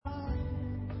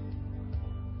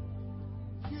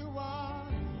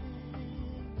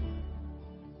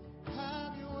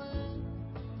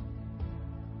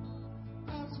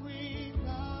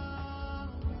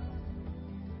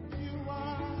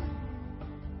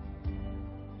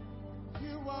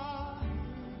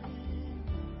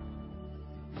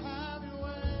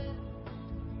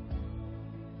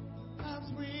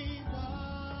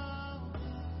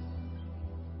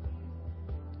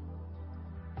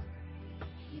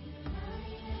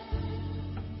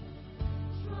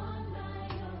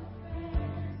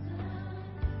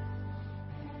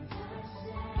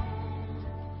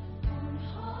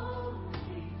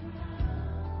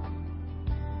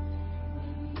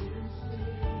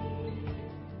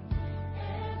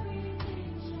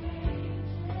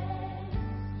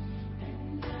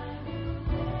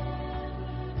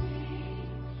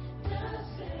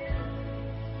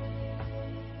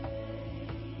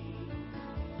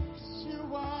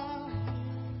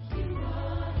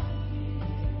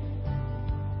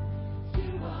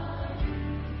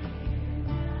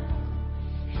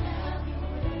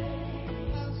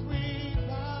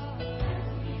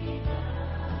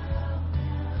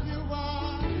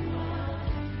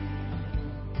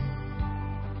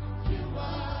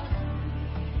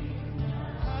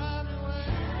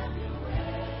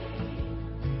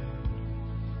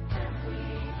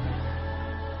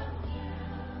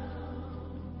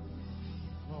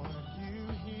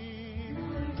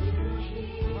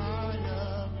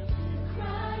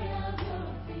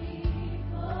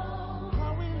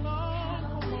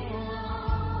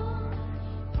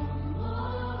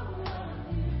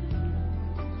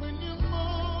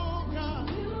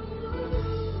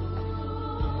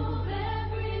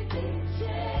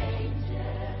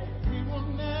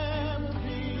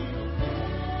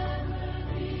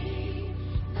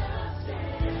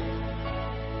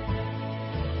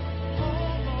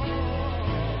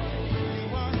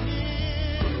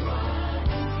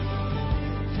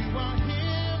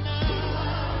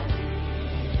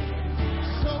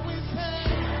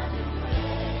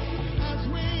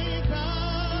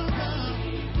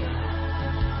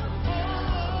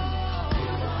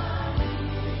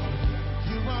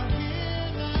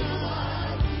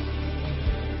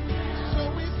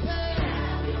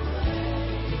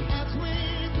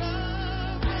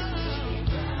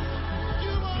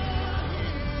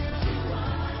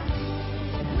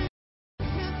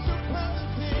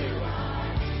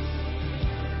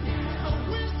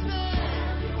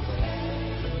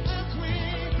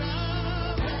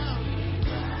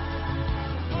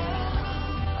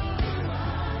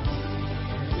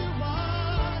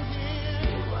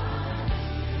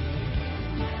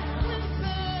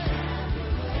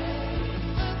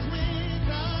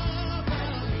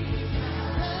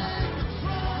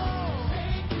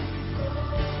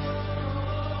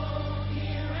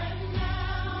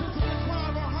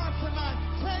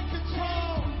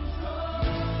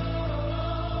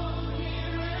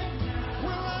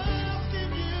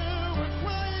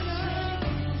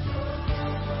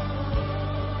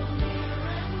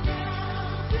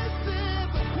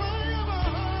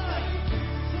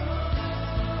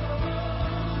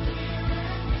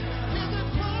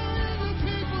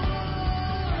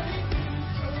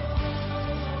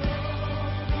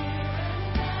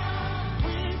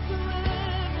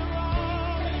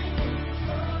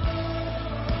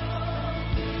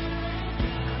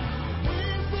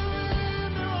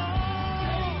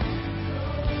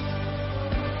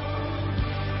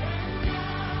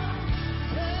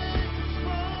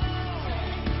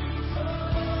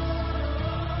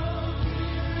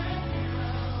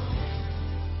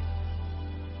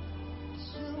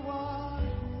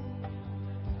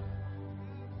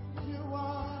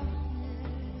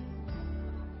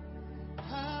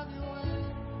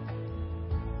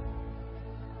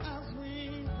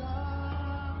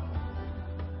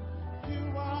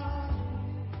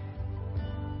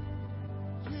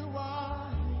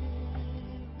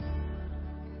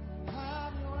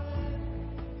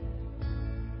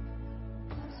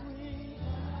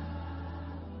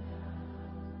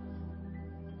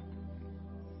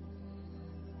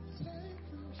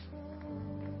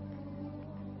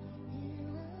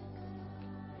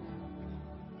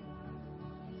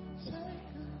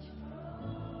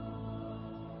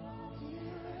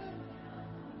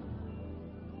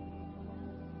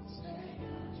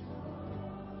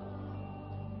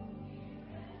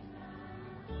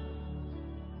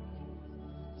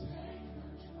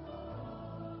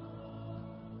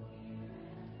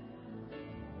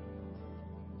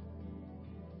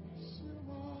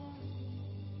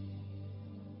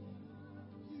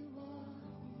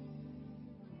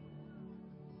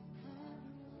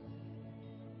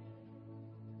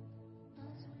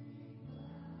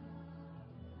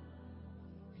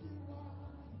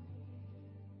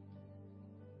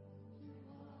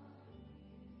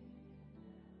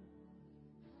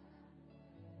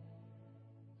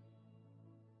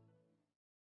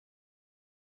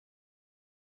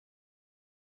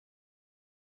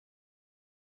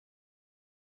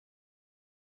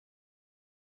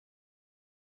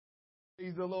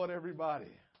Praise the Lord,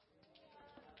 everybody.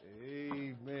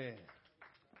 Amen.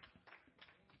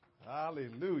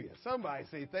 Hallelujah. Somebody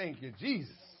say thank you, Jesus.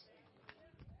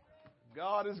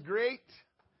 God is great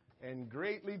and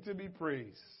greatly to be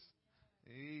praised.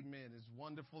 Amen. It's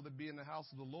wonderful to be in the house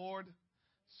of the Lord.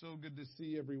 So good to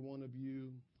see every one of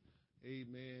you.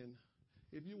 Amen.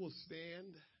 If you will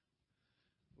stand,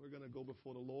 we're going to go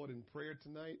before the Lord in prayer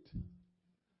tonight.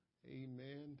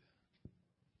 Amen.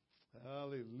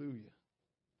 Hallelujah.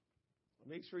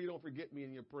 Make sure you don't forget me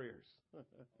in your prayers.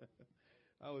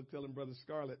 I was telling Brother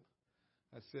Scarlett,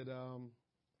 I said,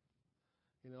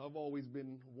 I've always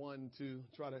been one to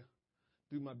try to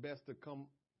do my best to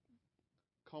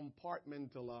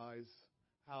compartmentalize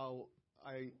how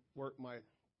I work my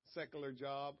secular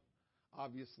job,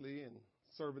 obviously, and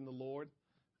serving the Lord,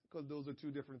 because those are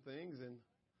two different things. And,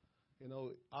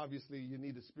 obviously you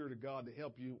need the Spirit of God to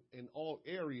help you in all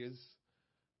areas,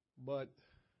 but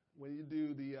when you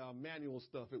do the manual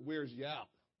stuff, it wears you out.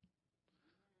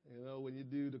 When you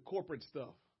do the corporate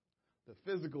stuff, the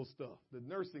physical stuff, the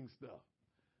nursing stuff,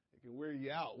 it can wear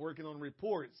you out. Working on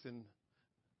reports and,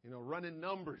 running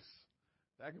numbers,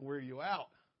 that can wear you out.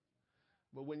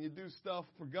 But when you do stuff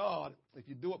for God, if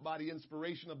you do it by the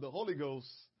inspiration of the Holy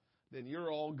Ghost, then you're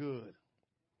all good.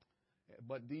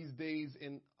 But these days,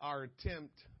 in our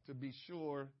attempt to be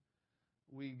sure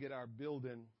we get our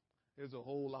building, there's a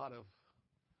whole lot of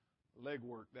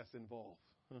legwork that's involved.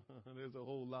 There's a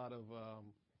whole lot of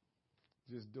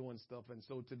just doing stuff. And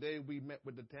so today we met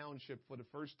with the township for the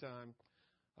first time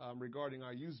regarding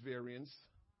our use variance,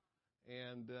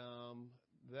 and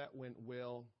that went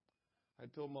well. I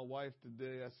told my wife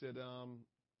today, I said,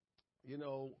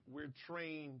 we're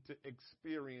trained to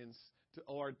experience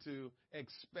to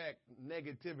expect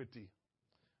negativity.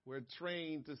 We're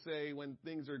trained to say when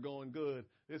things are going good,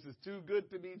 this is too good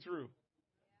to be true.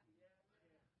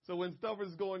 So when stuff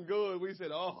is going good, we said,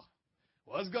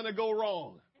 what's going to go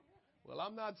wrong? Well,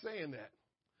 I'm not saying that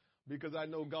because I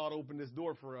know God opened this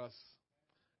door for us.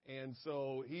 And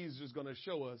so he's just going to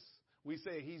show us. We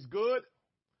say he's good,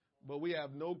 but we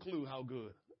have no clue how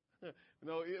good.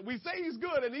 We say he's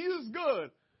good and he is good,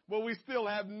 but we still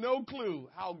have no clue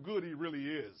how good he really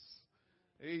is.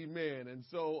 Amen. And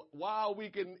so while we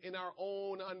can, in our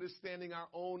own understanding, our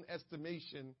own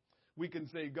estimation, we can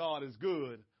say God is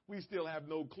good, we still have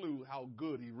no clue how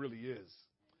good he really is.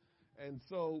 And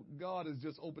so God has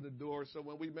just opened the door. So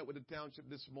when we met with the township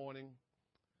this morning,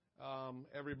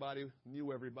 everybody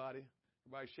knew everybody.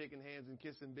 Everybody shaking hands and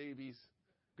kissing babies.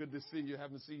 Good to see you.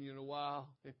 Haven't seen you in a while.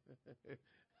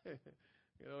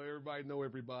 Everybody know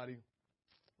everybody.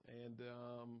 And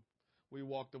we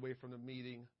walked away from the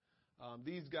meeting.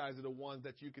 These guys are the ones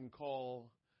that you can call,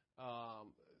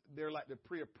 they're like the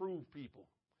pre-approved people.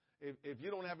 If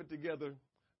you don't have it together,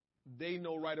 they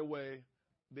know right away.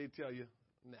 They tell you,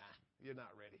 nah, you're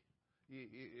not ready.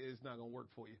 It's not going to work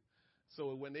for you.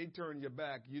 So when they turn your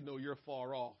back, you're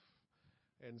far off.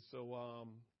 And so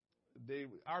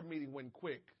our meeting went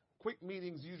quick. Quick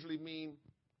meetings usually mean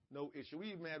no issue.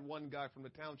 We even had one guy from the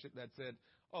township that said,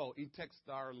 he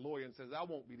texted our lawyer and says, I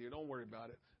won't be there. Don't worry about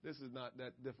it. This is not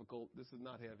that difficult. This is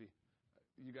not heavy.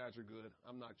 You guys are good.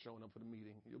 I'm not showing up for the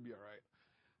meeting. You'll be all right.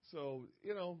 So,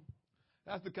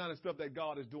 that's the kind of stuff that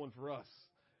God is doing for us.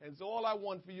 And so all I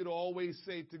want for you to always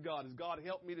say to God is, God,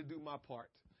 help me to do my part.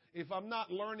 If I'm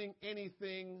not learning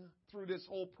anything through this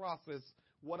whole process,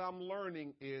 what I'm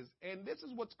learning is, and this is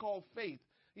what's called faith,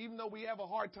 even though we have a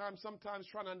hard time sometimes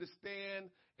trying to understand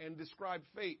and describe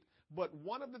faith. But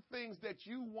one of the things that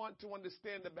you want to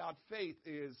understand about faith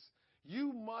is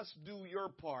you must do your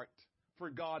part for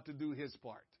God to do his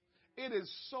part. It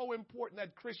is so important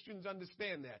that Christians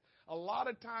understand that. A lot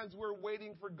of times we're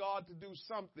waiting for God to do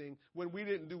something when we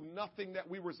didn't do nothing that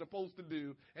we were supposed to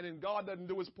do. And then God doesn't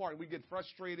do his part. We get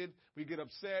frustrated. We get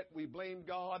upset. We blame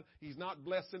God. He's not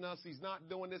blessing us. He's not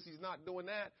doing this. He's not doing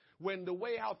that. When the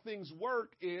way how things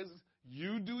work is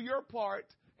you do your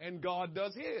part and God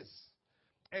does his.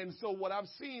 And so what I've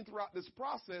seen throughout this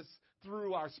process,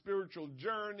 through our spiritual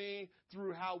journey,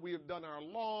 through how we have done our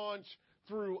launch,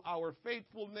 through our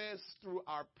faithfulness, through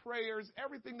our prayers,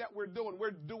 everything that we're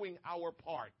doing our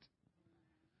part.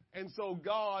 And so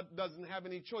God doesn't have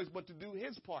any choice but to do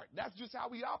his part. That's just how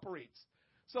he operates.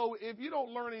 So if you don't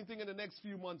learn anything in the next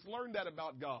few months, learn that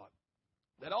about God.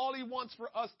 That all he wants for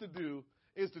us to do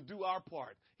is to do our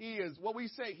part. He is, what we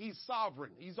say, he's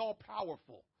sovereign. He's all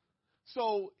powerful.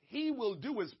 So he will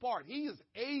do his part. He is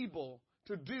able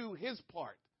to do his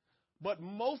part. But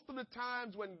most of the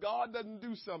times when God doesn't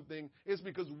do something, it's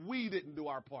because we didn't do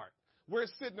our part. We're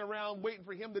sitting around waiting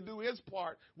for him to do his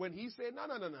part when he said, no.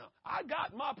 I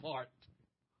got my part.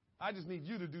 I just need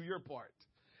you to do your part.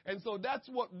 And so that's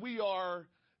what we are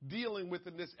dealing with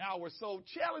in this hour. So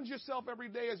challenge yourself every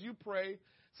day as you pray.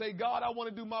 Say, God, I want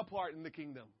to do my part in the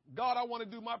kingdom. God, I want to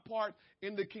do my part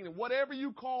in the kingdom. Whatever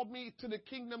you called me to the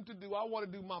kingdom to do, I want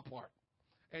to do my part.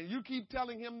 And you keep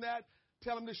telling him that.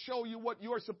 Tell him to show you what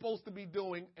you're supposed to be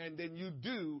doing, and then you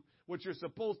do what you're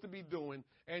supposed to be doing,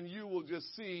 and you will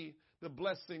just see the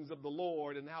blessings of the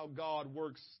Lord and how God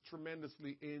works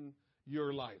tremendously in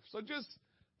your life. So just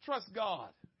trust God.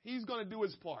 He's going to do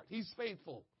his part. He's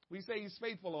faithful. We say he's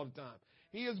faithful all the time.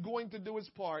 He is going to do his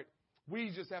part.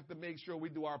 We just have to make sure we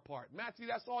do our part. Matthew,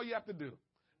 that's all you have to do.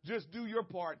 Just do your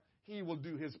part. He will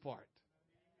do his part.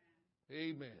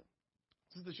 Amen.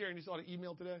 Sister Sharon, you saw the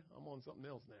email today? I'm on something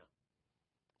else now.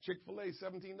 Chick-fil-A,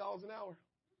 $17 an hour.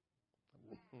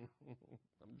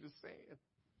 I'm just saying.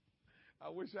 I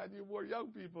wish I knew more young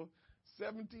people.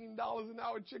 $17 an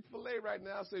hour Chick-fil-A right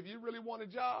now. So if you really want a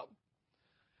job,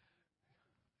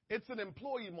 it's an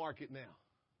employee market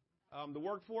now. The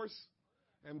workforce,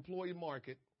 employee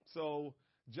market. So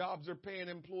jobs are paying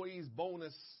employees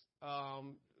bonus,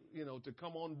 to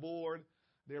come on board.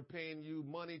 They're paying you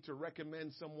money to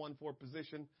recommend someone for a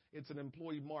position. It's an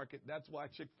employee market. That's why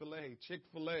Chick-fil-A.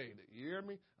 You hear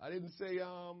me? I didn't say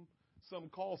some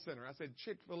call center. I said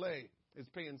Chick-fil-A is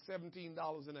paying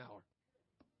 $17 an hour.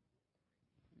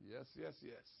 Yes.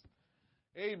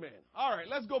 Amen. All right,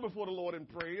 let's go before the Lord and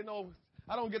pray.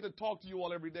 I don't get to talk to you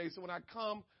all every day, so when I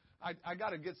come, I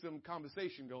got to get some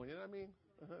conversation going. You know what I mean?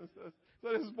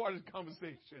 So this is part of the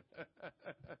conversation.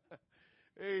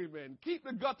 Amen. Keep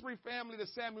the Guthrie family, the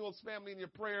Samuels family in your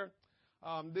prayer.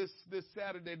 This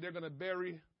Saturday, they're going to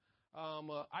bury an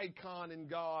icon in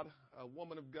God, a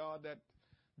woman of God that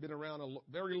been around a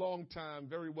very long time,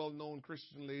 very well-known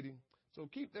Christian lady. So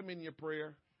keep them in your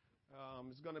prayer.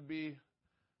 It's going to be,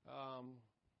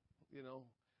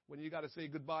 when you got to say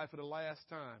goodbye for the last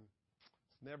time,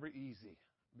 it's never easy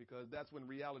because that's when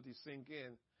reality sink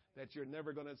in that you're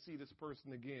never going to see this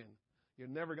person again. You're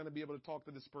never going to be able to talk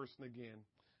to this person again.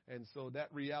 And so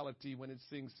that reality, when it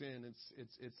sinks in,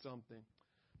 it's something.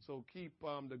 So keep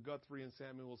the Guthrie and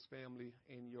Samuels family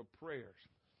in your prayers.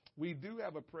 We do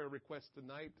have a prayer request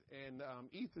tonight, and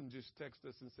Ethan just texted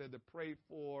us and said to pray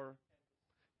for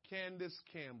Candace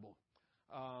Campbell,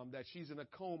 that she's in a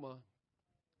coma,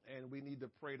 and we need to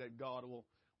pray that God will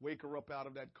wake her up out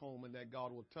of that coma and that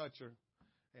God will touch her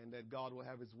and that God will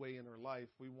have his way in her life.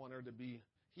 We want her to be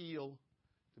healed,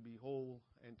 to be whole,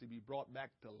 and to be brought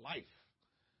back to life.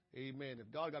 Amen.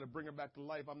 If God got to bring her back to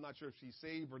life, I'm not sure if she's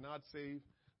saved or not saved,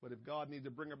 but if God needs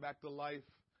to bring her back to life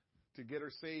to get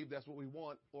her saved, that's what we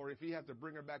want. Or if he has to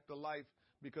bring her back to life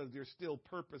because there's still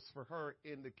purpose for her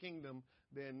in the kingdom,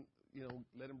 then,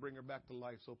 let him bring her back to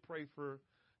life. So pray for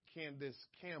Candace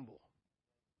Campbell.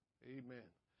 Amen.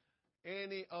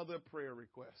 Any other prayer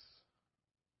requests?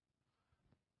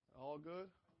 All good?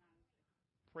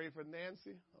 Pray for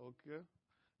Nancy. Okay.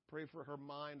 Pray for her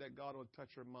mind, that God will touch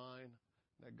her mind,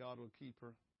 that God will keep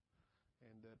her,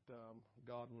 and that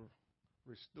God will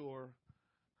restore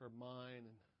her mind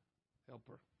and help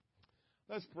her.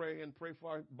 Let's pray and pray for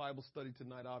our Bible study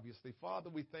tonight, obviously. Father,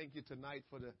 we thank you tonight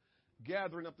for the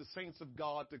gathering of the saints of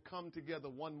God to come together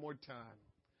one more time.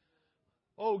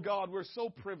 Oh, God, we're so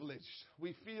privileged.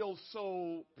 We feel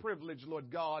so privileged,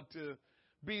 Lord God, to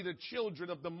be the children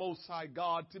of the Most High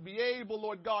God, to be able,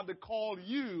 Lord God, to call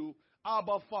you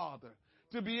Abba Father,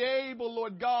 to be able,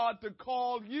 Lord God, to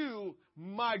call you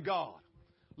my God.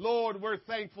 Lord, we're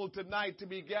thankful tonight to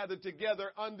be gathered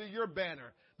together under your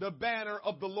banner, the banner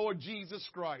of the Lord Jesus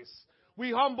Christ.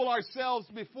 We humble ourselves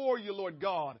before you, Lord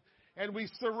God, and we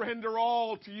surrender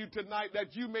all to you tonight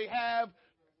that you may have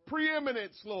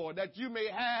preeminence, Lord, that you may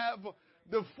have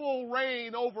the full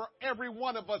reign over every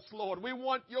one of us, Lord. We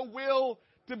want your will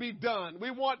to be done.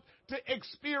 We want to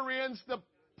experience the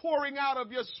pouring out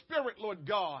of your Spirit, Lord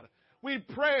God. We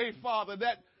pray, Father,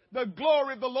 that the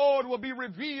glory of the Lord will be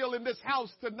revealed in this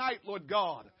house tonight, Lord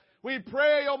God. We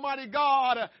pray, Almighty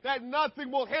God, that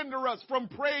nothing will hinder us from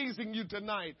praising you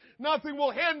tonight. Nothing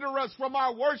will hinder us from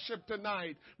our worship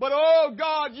tonight. But, oh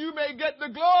God, you may get the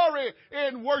glory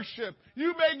in worship.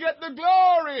 You may get the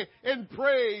glory in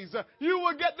praise. You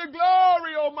will get the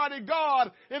glory, Almighty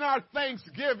God, in our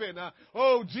thanksgiving.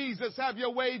 Oh, Jesus, have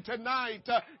your way tonight.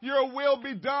 Your will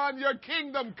be done. Your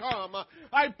kingdom come.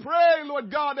 I pray,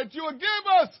 Lord God, that you will give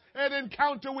us an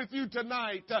encounter with you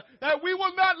tonight. That we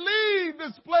will not leave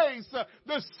this place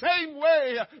the same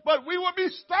way, but we will be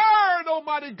stirred,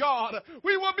 Almighty God.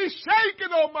 We will be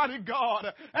shaken, Almighty God,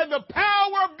 and the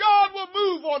power of God will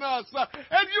move, on us,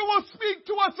 and you will speak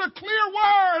to us a clear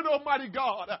word, Almighty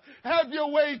God. Have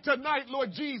your way tonight,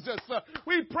 Lord Jesus.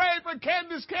 We pray for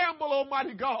Candace Campbell,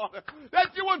 Almighty God,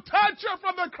 that you will touch her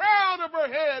from the crown of her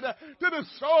head to the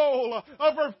sole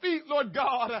of her feet, Lord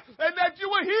God, and that you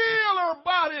will heal her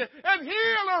body and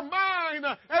heal her mind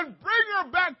and bring her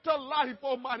back to life,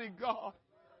 Almighty God.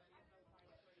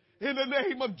 In the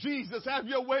name of Jesus, have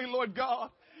your way, Lord God.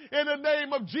 In the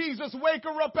name of Jesus, wake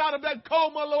her up out of that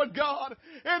coma, Lord God.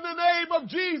 In the name of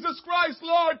Jesus Christ,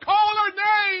 Lord, call her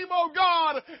name, oh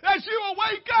God, that she will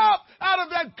wake up out of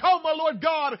that coma, Lord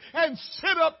God, and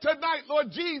sit up tonight,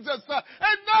 Lord Jesus,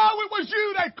 and know it was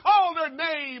you that called her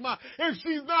name. If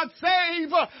she's not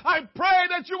saved, I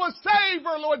pray that you will save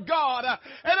her, Lord God.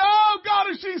 And oh God,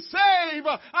 if she's saved,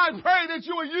 I pray that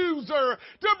you will use her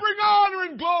to bring honor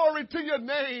and glory to your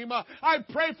name. I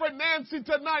pray for Nancy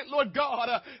tonight, Lord God,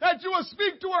 that you will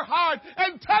speak to her heart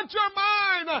and touch her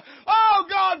mind. Oh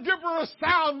God, give her a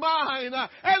sound mind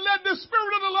and let the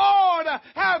Spirit of the Lord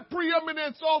have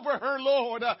preeminence over her,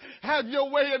 Lord. Have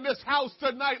your way in this house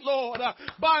tonight, Lord.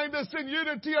 Bind us in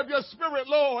unity of your Spirit,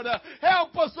 Lord.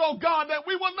 Help us, oh God, that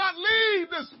we will not leave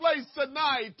this place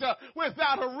tonight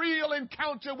without a real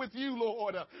encounter with you,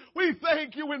 Lord. We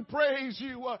thank you and praise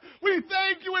you. We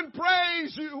thank you and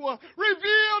praise you.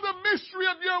 Reveal the mystery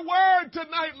of your word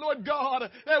tonight, Lord God,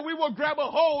 that we will grab a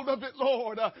hold of it,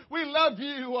 Lord. We love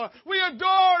you. We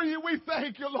adore you. We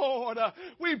thank you, Lord.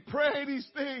 We pray these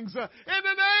things in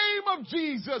the name of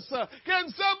Jesus. Can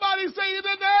somebody say in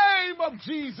the name of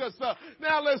Jesus?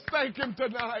 Now let's thank him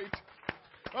tonight.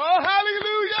 Oh,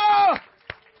 hallelujah.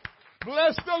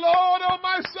 Bless the Lord, oh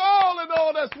my soul, and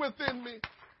all that's within me.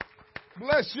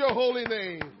 Bless your holy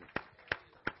name.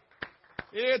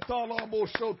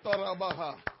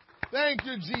 Thank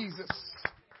you, Jesus.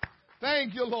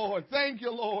 Thank you, Lord. Thank you,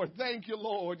 Lord. Thank you,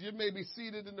 Lord. You may be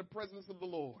seated in the presence of the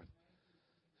Lord.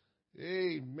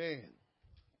 Amen.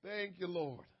 Thank you,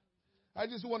 Lord. I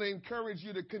just want to encourage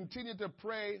you to continue to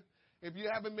pray. If you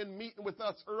haven't been meeting with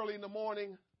us early in the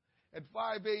morning at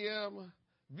 5 a.m.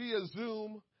 via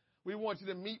Zoom, we want you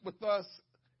to meet with us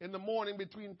in the morning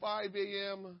between 5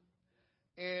 a.m.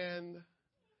 and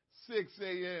 6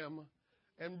 a.m.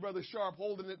 And Brother Sharp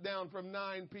holding it down from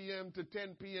 9 p.m. to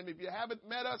 10 p.m. If you haven't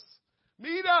met us,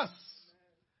 meet us.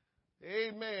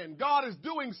 Amen. God is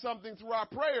doing something through our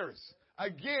prayers.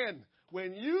 Again,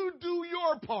 when you do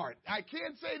your part, I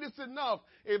can't say this enough.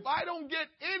 If I don't get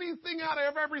anything out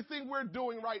of everything we're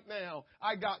doing right now,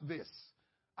 I got this.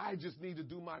 I just need to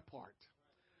do my part.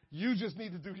 You just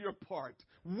need to do your part.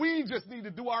 We just need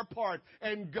to do our part.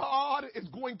 And God is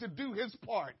going to do his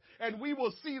part. And we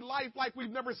will see life like we've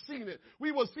never seen it.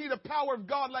 We will see the power of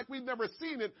God like we've never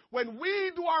seen it. When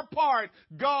we do our part,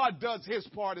 God does his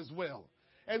part as well.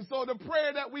 And so the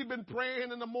prayer that we've been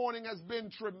praying in the morning has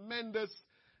been tremendous.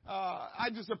 I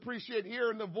just appreciate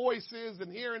hearing the voices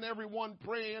and hearing everyone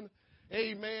praying.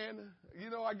 Amen. You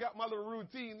know, I got my little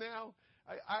routine now.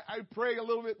 I pray a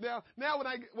little bit now. Now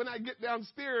when I get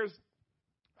downstairs,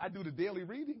 I do the daily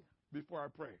reading before I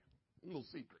pray. A little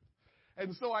secret.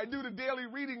 And so I do the daily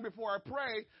reading before I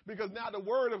pray because now the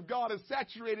word of God is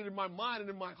saturated in my mind and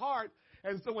in my heart.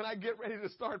 And so when I get ready to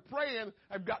start praying,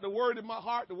 I've got the word in my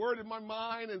heart, the word in my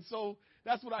mind. And so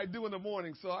that's what I do in the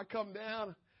morning. So I come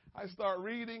down, I start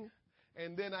reading,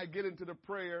 and then I get into the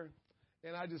prayer.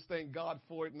 And I just thank God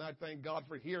for it. And I thank God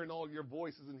for hearing all your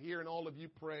voices and hearing all of you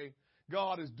pray.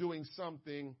 God is doing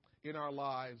something in our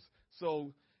lives.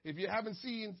 So if you haven't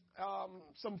seen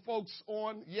some folks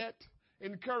on yet,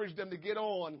 encourage them to get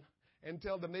on and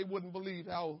tell them they wouldn't believe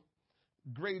how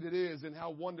great it is and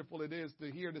how wonderful it is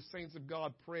to hear the saints of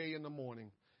God pray in the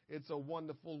morning. It's a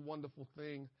wonderful, wonderful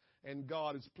thing, and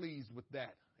God is pleased with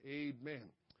that. Amen.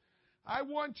 I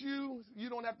want you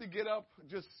don't have to get up,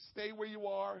 just stay where you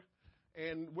are,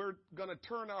 and we're going to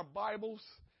turn our Bibles,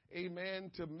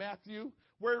 amen, to Matthew.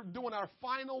 We're doing our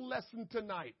final lesson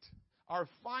tonight, our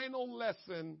final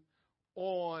lesson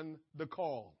on the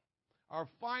call, our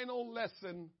final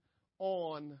lesson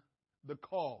on the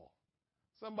call.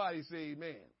 Somebody say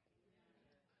amen.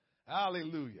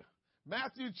 Hallelujah.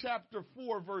 Matthew chapter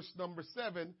 4, verse number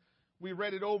 7. We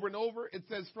read it over and over. It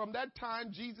says, from that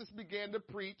time Jesus began to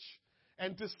preach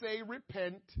and to say,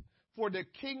 repent, for the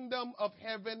kingdom of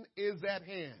heaven is at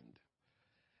hand.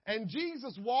 And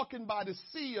Jesus, walking by the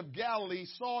Sea of Galilee,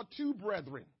 saw two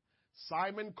brethren,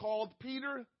 Simon called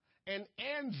Peter and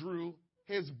Andrew,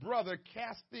 his brother,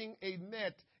 casting a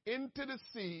net into the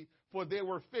sea, for they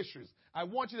were fishers. I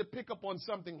want you to pick up on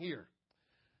something here.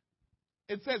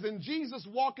 It says, and Jesus,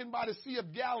 walking by the Sea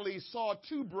of Galilee, saw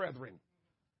two brethren,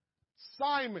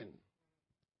 Simon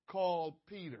called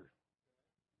Peter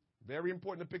Very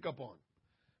important to pick up on.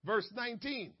 Verse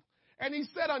 19. And he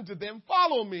said unto them,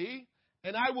 follow me,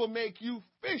 and I will make you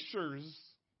fishers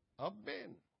of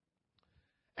men.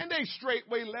 And they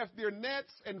straightway left their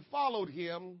nets and followed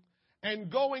him.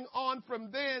 And going on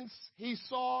from thence, he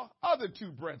saw other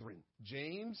two brethren,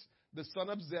 James, the son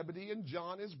of Zebedee, and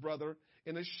John, his brother,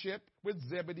 in a ship with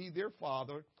Zebedee, their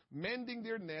father, mending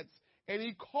their nets. And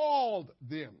he called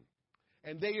them.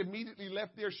 And they immediately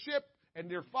left their ship and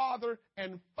their father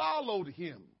and followed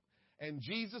him. And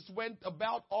Jesus went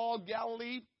about all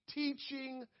Galilee,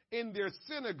 teaching in their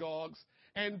synagogues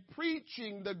and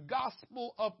preaching the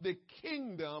gospel of the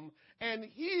kingdom and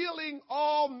healing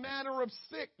all manner of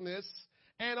sickness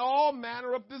and all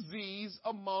manner of disease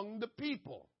among the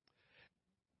people.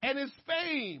 And his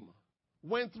fame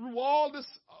went through all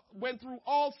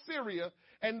Syria,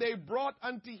 and they brought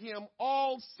unto him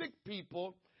all sick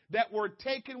people that were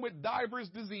taken with divers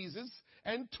diseases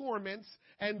and torments,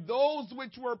 and those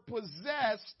which were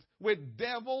possessed with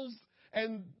devils,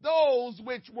 and those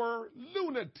which were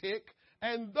lunatic,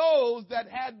 and those that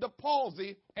had the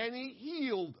palsy, and he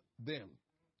healed them.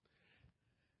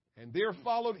 And there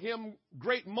followed him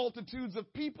great multitudes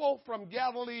of people from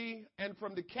Galilee, and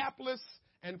from Decapolis,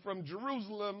 and from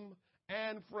Jerusalem,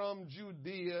 and from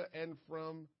Judea, and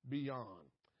from beyond.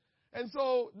 And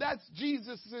so that's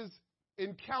Jesus'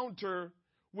 encounter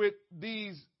with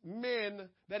these men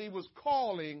that he was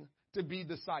calling to be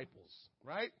disciples,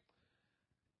 right?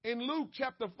 In Luke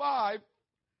chapter 5,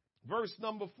 verse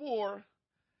number 4,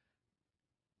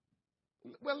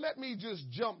 well, let me just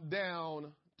jump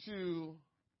down.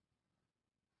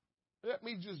 Let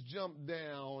me just jump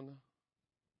down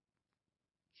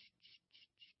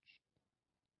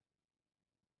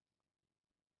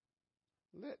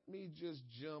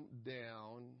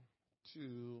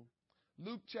to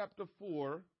Luke chapter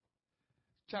 5,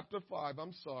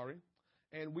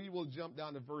 and we will jump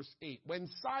down to verse 8. When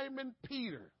Simon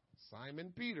Peter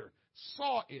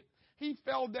saw it, he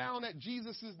fell down at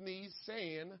Jesus' knees,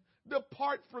 saying,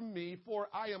 depart from me, for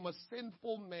I am a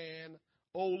sinful man,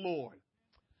 O Lord.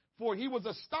 For he was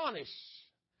astonished,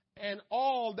 and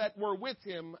all that were with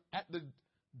him at the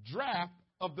draught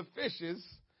of the fishes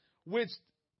which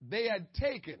they had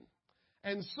taken.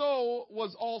 And so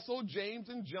was also James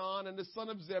and John and the son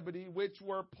of Zebedee, which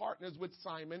were partners with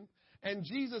Simon. And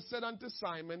Jesus said unto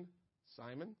Simon,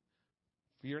 Simon,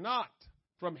 fear not.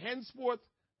 From henceforth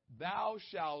thou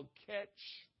shalt catch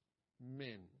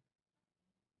men.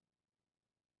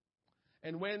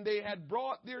 And when they had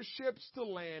brought their ships to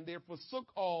land, they forsook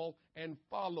all and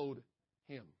followed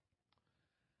him.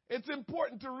 It's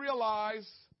important to realize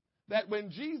that when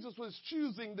Jesus was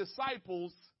choosing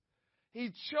disciples,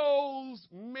 he chose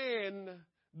men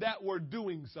that were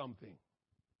doing something.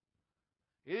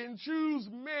 He didn't choose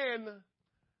men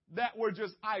that were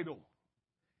just idle.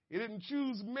 He didn't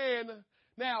choose men.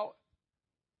 Now,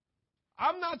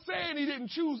 I'm not saying he didn't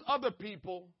choose other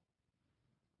people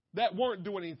that weren't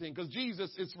doing anything, because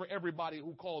Jesus is for everybody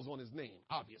who calls on his name,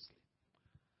 obviously.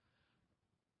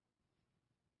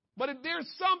 But if there's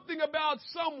something about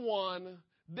someone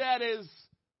that is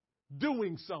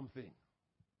doing something,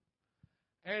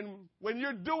 and when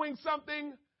you're doing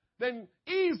something, then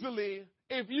easily,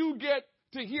 if you get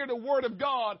to hear the word of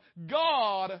God,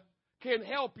 God can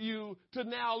help you to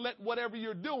now let whatever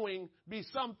you're doing be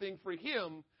something for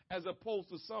him as opposed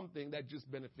to something that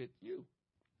just benefits you.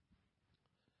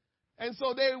 And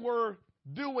so they were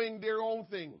doing their own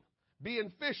thing,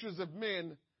 being fishers of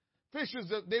men.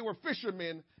 They were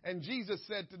fishermen, and Jesus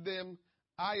said to them,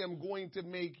 I am going to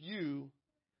make you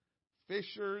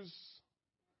fishers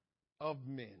of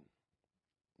men.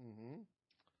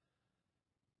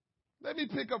 Let me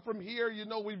pick up from here. You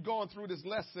know, we've gone through this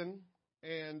lesson,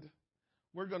 and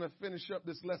we're going to finish up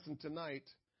this lesson tonight.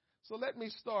 So let me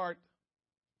start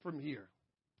from here.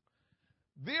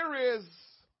 There is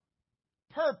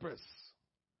purpose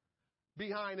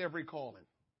behind every calling.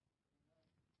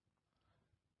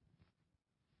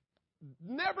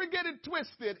 Never get it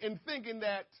twisted in thinking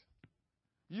that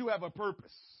you have a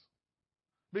purpose,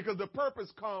 because the purpose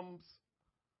comes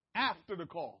after the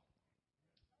call.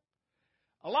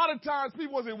 A lot of times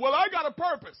people say, well, I got a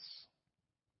purpose.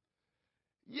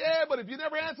 Yeah, but if you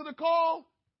never answer the call,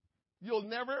 you'll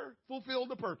never fulfill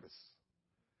the purpose.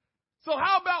 So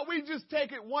how about we just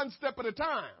take it one step at a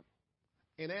time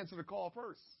and answer the call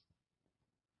first?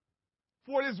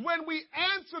 For it is when we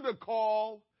answer the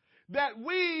call that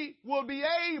we will be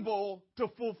able to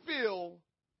fulfill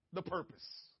the purpose.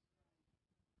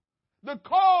 The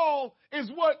call is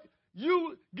what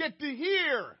you get to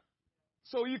hear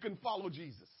so you can follow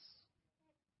Jesus.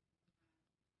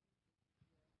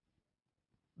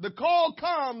 The call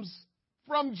comes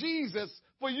from Jesus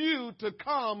for you to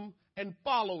come and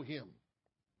follow him.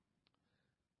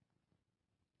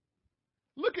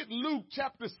 Look at Luke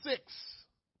chapter 6,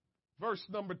 verse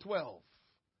number 12.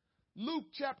 Luke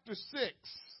chapter 6,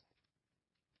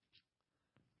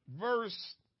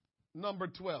 verse number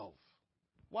 12.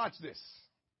 Watch this.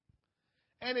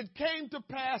 And it came to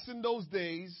pass in those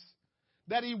days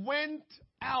that he went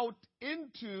out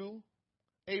into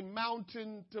a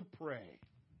mountain to pray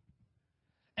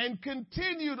and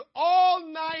continued all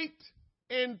night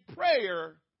in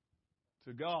prayer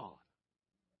to God.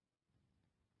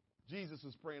 Jesus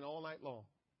was praying all night long.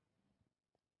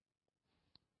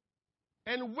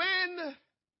 And when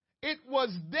it was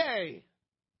day,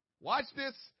 watch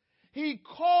this, he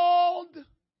called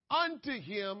unto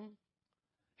him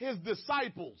his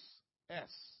disciples.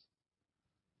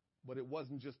 But it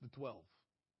wasn't just the 12.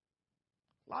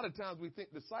 A lot of times we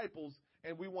think disciples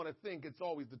and we want to think it's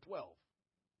always the 12.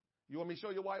 You want me to show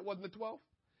you why it wasn't the 12?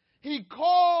 He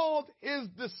called his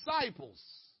disciples,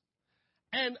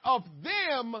 and of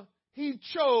them he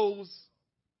chose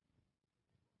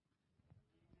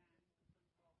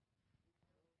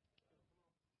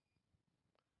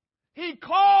He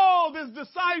called his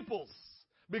disciples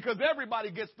because everybody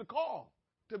gets the call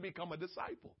to become a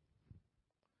disciple.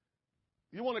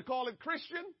 You want to call it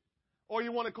Christian or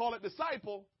you want to call it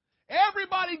disciple?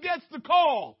 Everybody gets the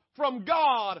call from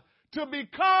God to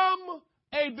become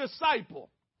a disciple.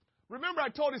 Remember I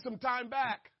told you some time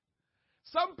back,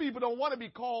 some people don't want to be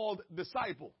called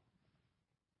disciple.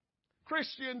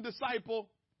 Christian, disciple,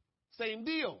 same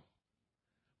deal.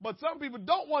 But some people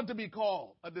don't want to be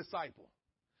called a disciple.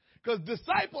 Because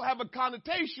disciple have a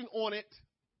connotation on it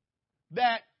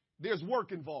that there's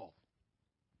work involved.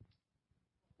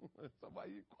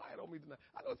 Somebody, you quiet on me tonight.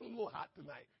 I know it's a little hot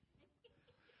tonight.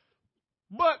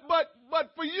 But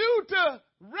for you to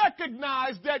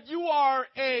recognize that you are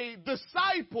a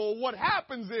disciple, what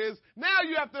happens is now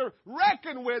you have to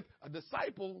reckon with a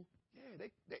disciple. Yeah,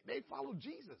 they follow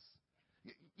Jesus.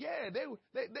 Yeah,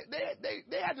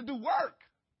 they had to do work.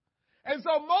 And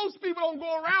so most people don't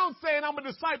go around saying I'm a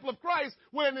disciple of Christ,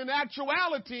 when in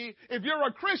actuality, if you're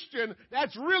a Christian,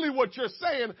 that's really what you're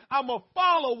saying. I'm a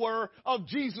follower of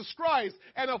Jesus Christ.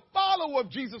 And a follower of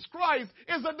Jesus Christ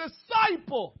is a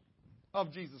disciple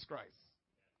of Jesus Christ.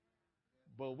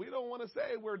 But we don't want to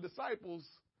say we're disciples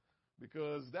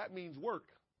because that means work.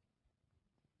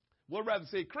 We'll rather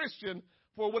say Christian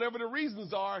for whatever the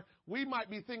reasons are. We might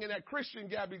be thinking that Christian,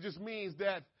 Gabby, just means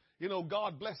that, you know,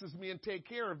 God blesses me and take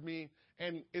care of me,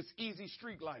 and it's easy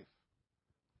street life.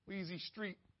 Easy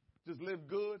street, just live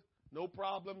good, no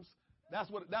problems. That's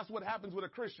what happens with a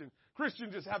Christian.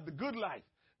 Christians just have the good life.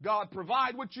 God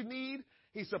provide what you need.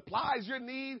 He supplies your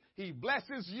need. He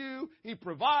blesses you. He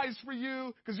provides for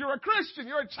you because you're a Christian.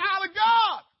 You're a child of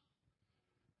God.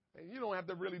 And you don't have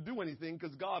to really do anything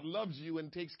because God loves you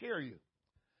and takes care of you.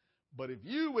 But if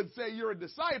you would say you're a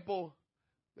disciple,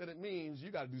 then it means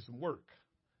you got to do some work.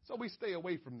 So we stay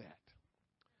away from that.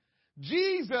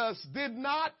 Jesus did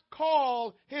not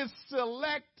call his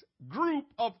select group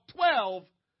of 12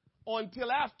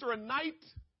 until after a night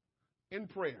in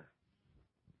prayer.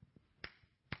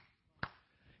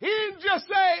 He didn't just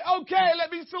say, okay, let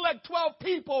me select 12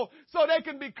 people so they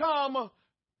can become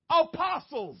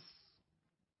apostles.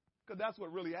 Because that's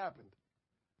what really happened.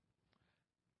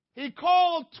 He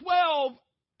called 12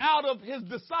 out of his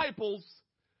disciples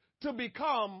to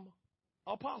become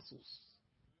apostles.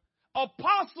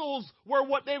 Apostles were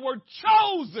what they were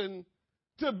chosen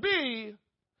to be.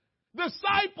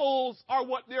 Disciples are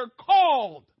what they're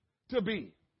called to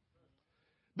be.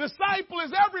 Disciple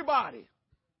is everybody.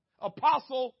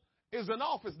 Apostle is an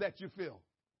office that you fill.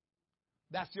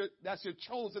 That's your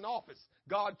chosen office.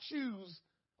 God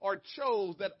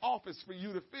chose that office for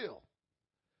you to fill.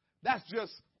 That's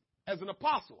just as an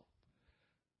apostle.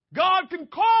 God can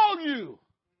call you,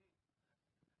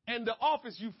 and the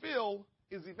office you fill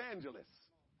is evangelist.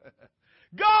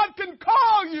 God can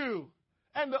call you,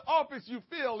 and the office you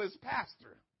fill is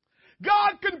pastor.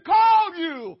 God can call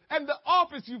you, and the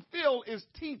office you fill is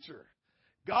teacher.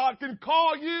 God can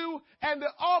call you, and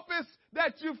the office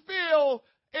that you fill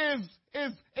is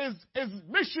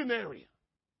missionary.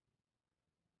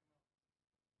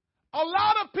 A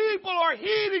lot of people are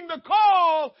heeding the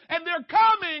call, and they're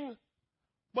coming,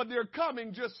 but they're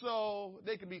coming just so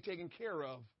they can be taken care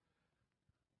of,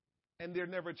 and they're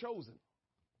never chosen.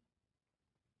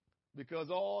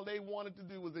 Because all they wanted to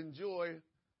do was enjoy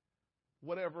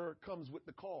whatever comes with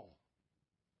the call.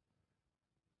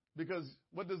 Because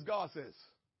what does God says?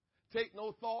 Take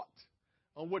no thought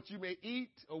on what you may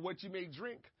eat or what you may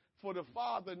drink, for the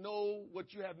Father knows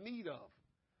what you have need of.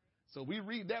 So we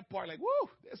read that part like, woo,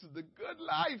 this is the good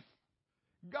life.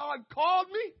 God called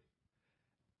me,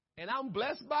 and I'm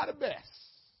blessed by the best.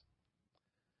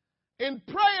 In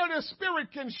prayer, the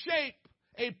Spirit can shape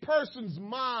a person's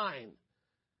mind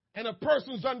and a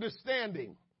person's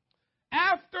understanding.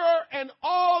 After an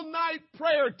all-night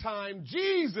prayer time,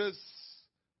 Jesus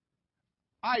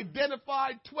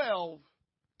identified 12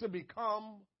 to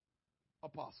become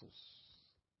apostles.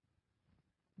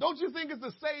 Don't you think it's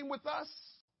the same with us?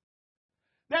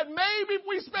 That maybe if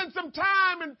we spend some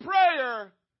time in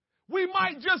prayer, we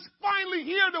might just finally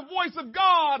hear the voice of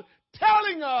God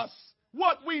telling us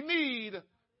what we need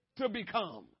to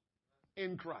become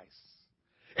in Christ.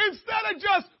 Instead of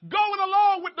just going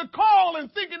along with the call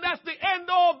and thinking that's the end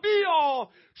all be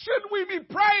all, shouldn't we be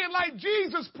praying like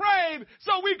Jesus prayed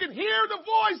so we can hear the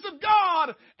voice of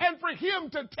God and for Him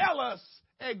to tell us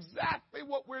exactly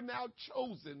what we're now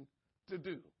chosen to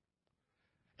do?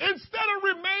 Instead of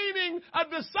remaining a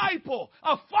disciple,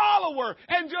 a follower,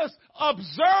 and just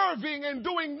observing and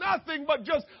doing nothing but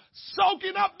just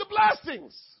soaking up the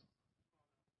blessings,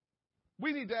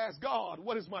 we need to ask God,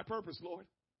 what is my purpose, Lord?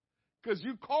 Because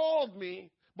you called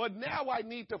me, but now I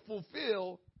need to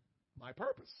fulfill my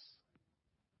purpose.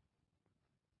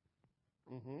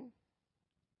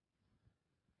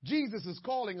 Jesus is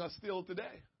calling us still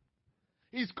today.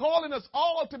 He's calling us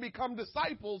all to become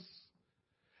disciples,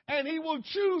 and He will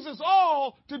choose us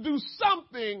all to do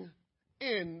something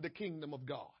in the kingdom of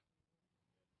God.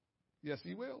 Yes,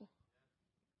 He will.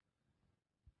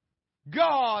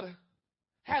 God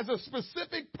has a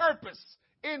specific purpose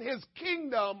in His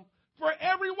kingdom for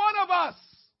every one of us.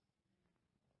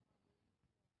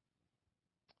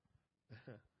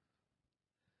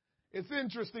 It's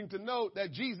interesting to note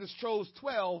that Jesus chose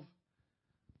 12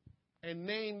 and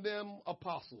named them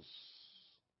apostles.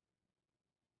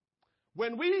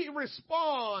 When we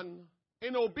respond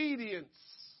in obedience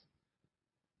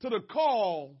to the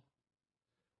call,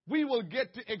 we will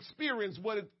get to experience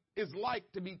what it is like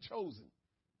to be chosen.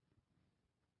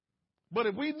 But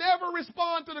if we never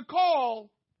respond to the call,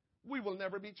 we will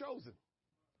never be chosen.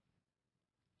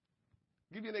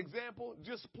 Give you an example,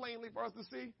 just plainly for us to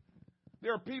see.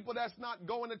 There are people that's not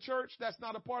going to church, that's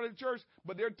not a part of the church,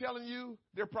 but they're telling you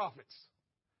they're prophets.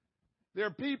 There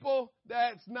are people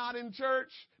that's not in church,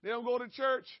 they don't go to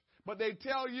church, but they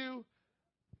tell you,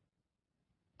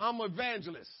 I'm an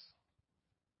evangelist.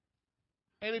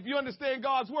 And if you understand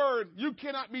God's word, you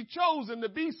cannot be chosen to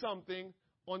be something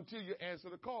until you answer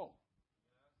the call.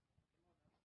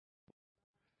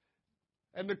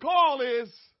 And the call is,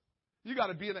 you got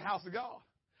to be in the house of God.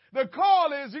 The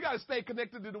call is, you got to stay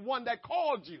connected to the one that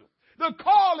called you. The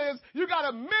call is, you got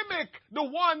to mimic the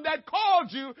one that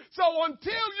called you. So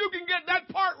until you can get that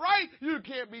part right, you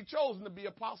can't be chosen to be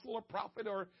apostle or prophet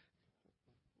or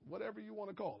whatever you want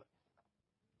to call it.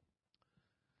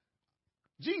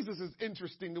 Jesus is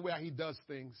interesting the way He does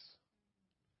things.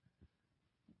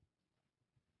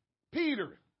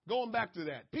 Peter, going back to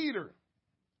that, Peter.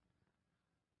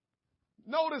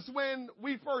 Notice when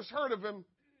we first heard of him,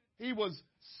 he was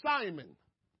Simon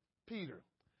Peter.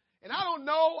 And I don't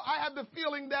know, I have the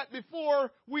feeling that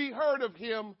before we heard of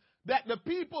him, that the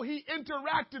people he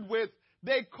interacted with,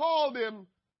 they called him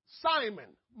Simon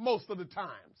most of the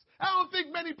times. I don't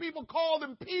think many people called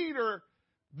him Peter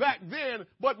back then,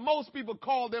 but most people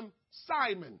called him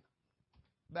Simon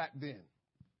back then.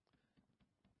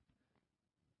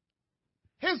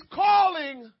 His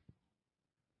calling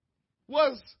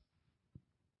was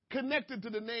connected to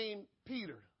the name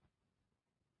Peter.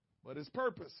 But his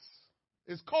purpose,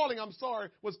 his calling,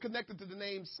 was connected to the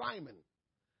name Simon.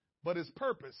 But his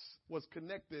purpose was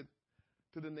connected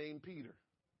to the name Peter.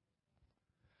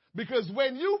 Because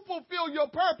when you fulfill your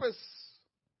purpose,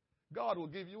 God will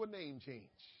give you a name change.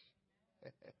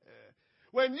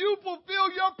 When you fulfill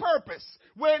your purpose,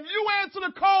 when you answer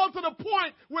the call to the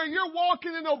point where you're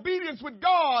walking in obedience with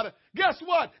God, guess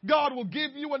what? God will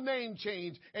give you a name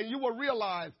change, and you will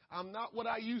realize, I'm not what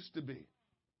I used to be.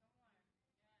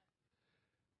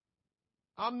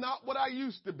 I'm not what I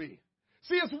used to be.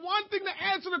 See, it's one thing to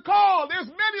answer the call. There's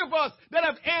many of us that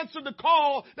have answered the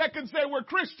call that can say we're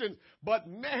Christians. But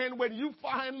man, when you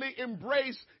finally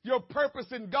embrace your purpose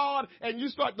in God and you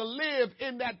start to live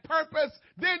in that purpose,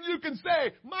 then you can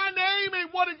say, my name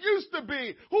ain't what it used to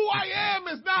be. Who I am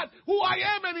is not who I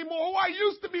am anymore. Who I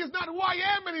used to be is not who I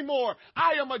am anymore.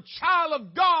 I am a child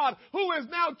of God who is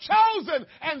now chosen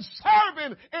and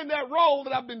serving in that role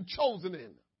that I've been chosen in.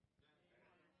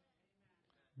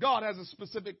 God has a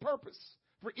specific purpose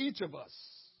for each of us.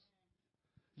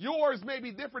 Yours may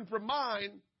be different from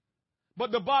mine,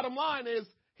 but the bottom line is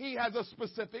He has a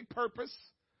specific purpose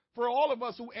for all of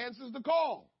us who answers the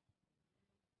call.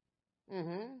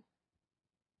 Mm-hmm.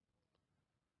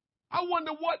 I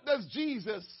wonder, what does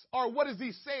Jesus, or what is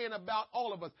he saying about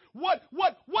all of us?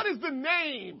 What is the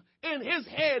name in his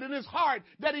head, in his heart,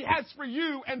 that he has for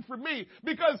you and for me?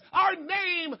 Because our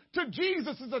name to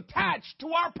Jesus is attached to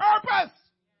our purpose.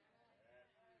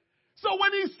 So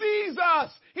when he sees us,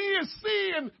 he is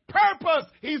seeing purpose.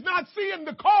 He's not seeing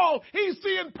the call. He's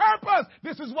seeing purpose.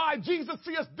 This is why Jesus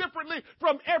sees us differently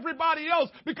from everybody else,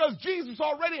 because Jesus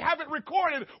already have it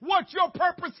recorded what your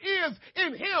purpose is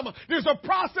in him. There's a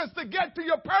process to get to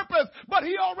your purpose, but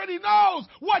he already knows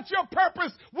what your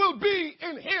purpose will be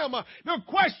in him. The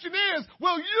question is,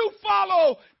 will you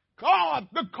follow God,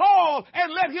 the call,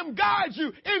 and let him guide you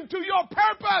into your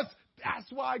purpose?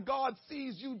 That's why God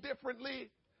sees you differently.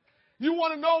 You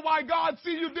want to know why God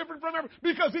sees you different from everyone?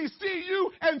 Because he see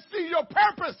you and see your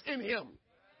purpose in him.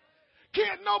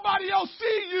 Can't nobody else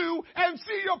see you and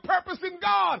see your purpose in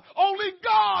God. Only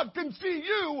God can see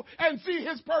you and see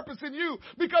his purpose in you,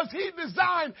 because he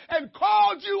designed and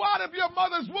called you out of your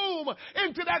mother's womb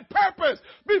into that purpose.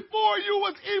 Before you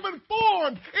was even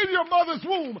formed in your mother's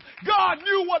womb, God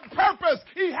knew what purpose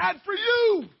he had for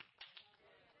you.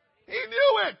 He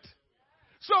knew it.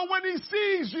 So when he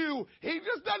sees you, he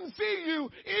just doesn't see you.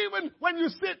 Even when you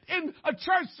sit in a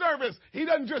church service, he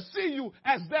doesn't just see you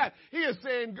as that. He is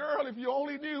saying, girl, if you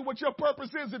only knew what your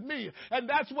purpose is in me. And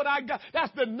that's what I got.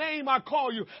 That's the name I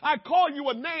call you. I call you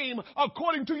a name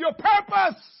according to your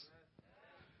purpose.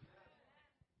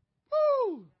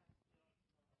 Woo.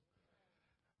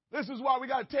 This is why we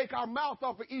got to take our mouth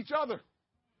off of each other.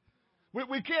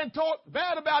 We can't talk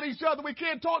bad about each other. We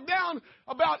can't talk down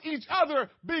about each other,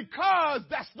 because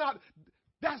that's not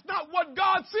what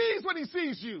God sees when he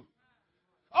sees you.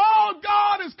 All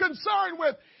God is concerned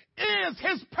with is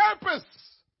his purpose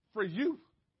for you.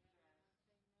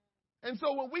 And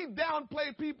so when we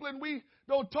downplay people and we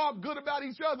don't talk good about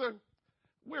each other,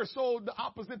 we're so the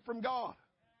opposite from God.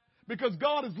 Because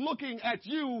God is looking at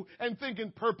you and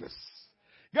thinking purpose.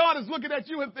 God is looking at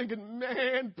you and thinking,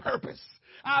 man, purpose.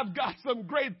 I've got some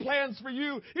great plans for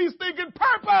you. He's thinking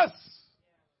purpose.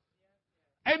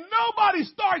 And nobody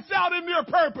starts out in their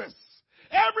purpose.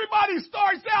 Everybody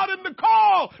starts out in the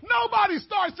call. Nobody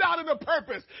starts out in a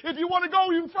purpose. If you want to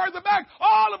go even further back,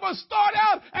 all of us start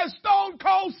out as stone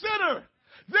cold sinner.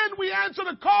 Then we answer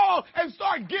the call and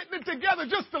start getting it together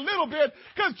just a little bit.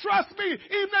 Because trust me,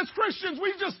 even as Christians,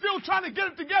 we just still trying to get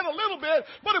it together a little bit.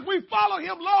 But if we follow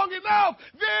him long enough,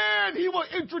 then he will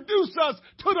introduce us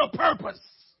to the purpose.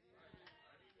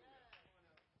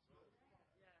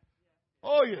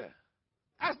 Oh, yeah.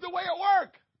 That's the way it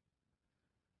works.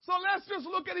 So let's just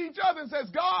look at each other and say,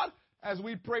 God, as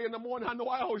we pray in the morning, I know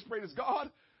I always pray this, God,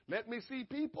 let me see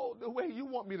people the way you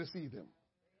want me to see them.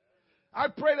 I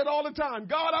pray that all the time.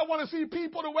 God, I want to see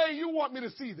people the way you want me to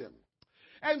see them.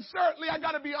 And certainly, I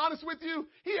got to be honest with you,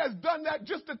 he has done that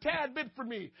just a tad bit for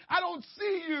me. I don't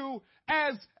see you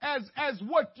as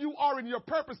what you are in your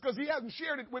purpose, because he hasn't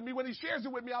shared it with me. When he shares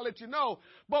it with me, I'll let you know.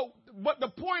 But the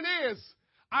point is,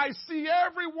 I see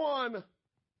everyone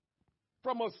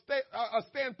from a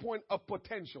standpoint of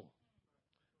potential.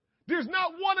 There's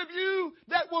not one of you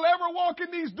that will ever walk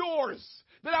in these doors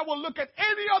that I will look at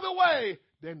any other way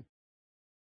than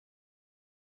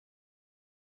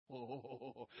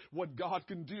what God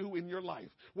can do in your life,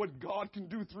 what God can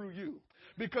do through you.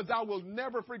 Because I will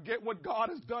never forget what God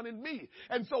has done in me.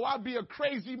 And so I'd be a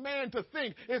crazy man to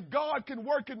think, if God can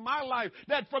work in my life,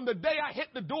 that from the day I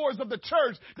hit the doors of the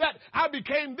church, that I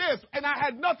became this, and I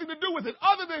had nothing to do with it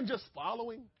other than just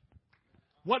following.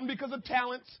 Wasn't because of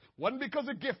talents, wasn't because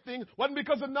of gifting, wasn't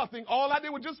because of nothing. All I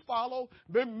did was just follow,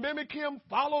 mimic him,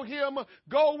 follow him,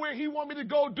 go where he want me to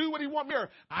go, do what he want me to.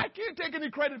 I can't take any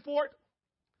credit for it.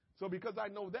 So because I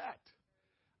know that,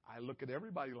 I look at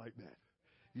everybody like that.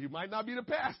 You might not be the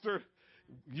pastor.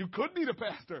 You could be the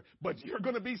pastor, but you're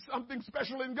going to be something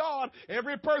special in God.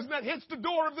 Every person that hits the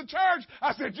door of the church,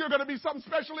 I said, you're going to be something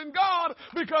special in God,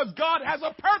 because God has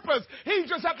a purpose. He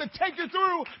just has to take you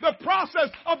through the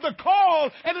process of the call.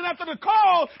 And then after the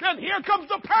call, then here comes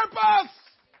the purpose.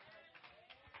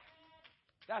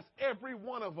 That's every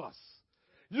one of us.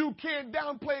 You can't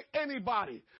downplay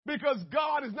anybody, because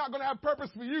God is not going to have purpose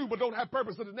for you, but don't have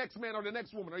purpose for the next man or the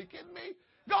next woman. Are you kidding me?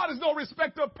 God is no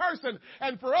respecter of person.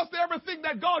 And for us to ever think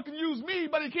that God can use me,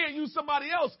 but he can't use somebody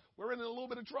else, we're in a little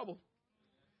bit of trouble.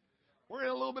 We're in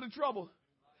a little bit of trouble.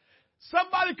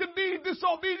 Somebody can be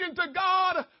disobedient to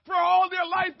God for all their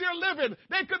life they're living.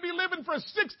 They could be living for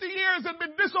 60 years and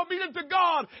been disobedient to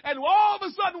God. And all of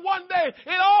a sudden one day,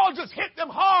 it all just hit them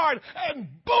hard, and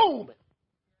boom,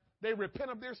 they repent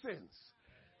of their sins.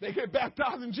 They get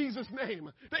baptized in Jesus'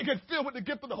 name. They get filled with the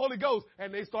gift of the Holy Ghost,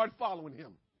 and they start following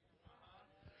him.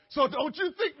 So don't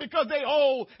you think because they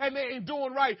old and they ain't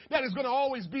doing right that it's going to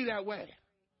always be that way.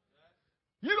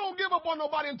 You don't give up on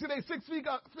nobody until they 6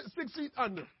 feet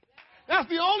under. That's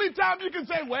the only time you can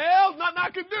say, well, nothing I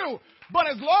can do. But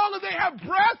as long as they have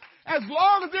breath, as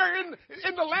long as they're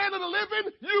in the land of the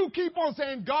living, you keep on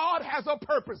saying God has a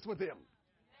purpose for them.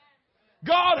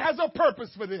 God has a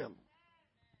purpose for them.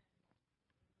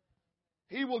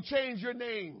 He will change your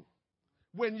name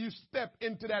when you step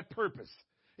into that purpose.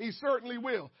 He certainly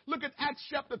will. Look at Acts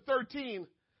chapter 13,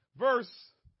 verse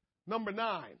number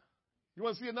 9. You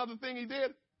want to see another thing he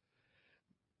did?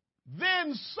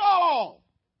 Then Saul,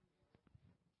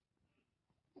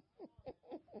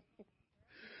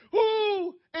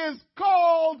 who is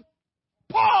called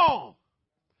Paul.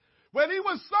 When he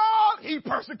was Saul, he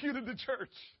persecuted the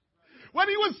church. When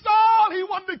he was Saul, he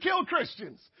wanted to kill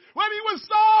Christians. When he was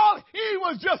Saul, he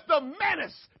was just a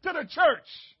menace to the church.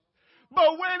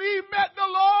 But when he met the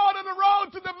Lord on the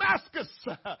road to Damascus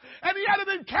and he had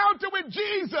an encounter with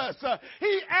Jesus,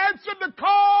 he answered the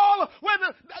call when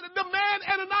the man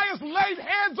Ananias laid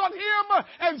hands on him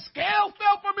and scales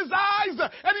fell from his eyes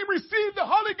and he received the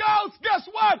Holy Ghost. Guess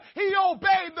what? He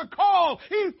obeyed the call.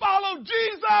 He followed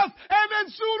Jesus, and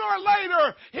then sooner or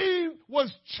later he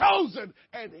was chosen,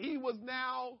 and he was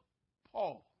now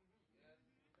Paul.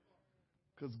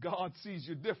 Because God sees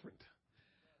you different.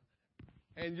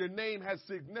 And your name has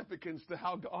significance to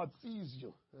how God sees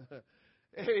you.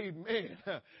 Amen.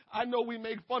 I know we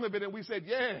make fun of it and we said,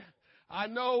 yeah, I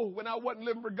know when I wasn't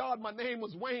living for God, my name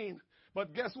was Wayne.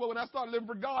 But guess what? When I started living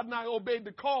for God and I obeyed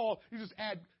the call, you just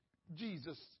add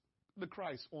Jesus, the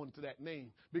Christ, onto that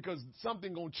name. Because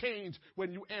something's going to change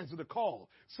when you answer the call.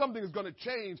 Something is going to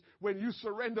change when you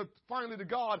surrender finally to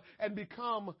God and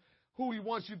become who he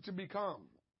wants you to become.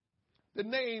 The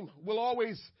name will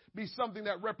always be something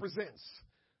that represents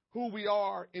who we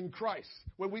are in Christ.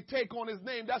 When we take on his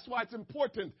name, that's why it's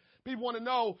important. People want to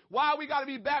know why we got to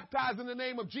be baptized in the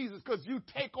name of Jesus, because you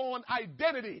take on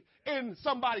identity in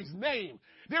somebody's name.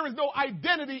 There is no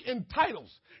identity in titles.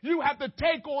 You have to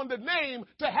take on the name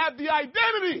to have the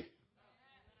identity.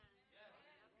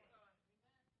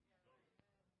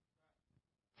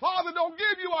 Father don't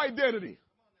give you identity.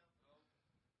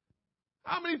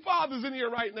 How many fathers in here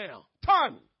right now?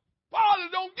 Ton. Father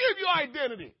don't give you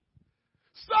identity.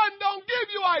 Son don't give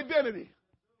you identity.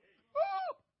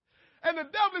 Woo! And the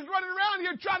devil is running around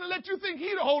here trying to let you think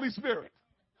he's the Holy Spirit.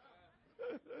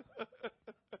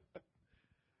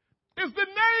 It's the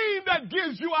name that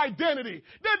gives you identity.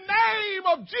 The name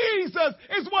of Jesus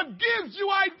is what gives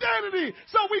you identity.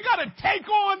 So we got to take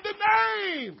on the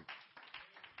name.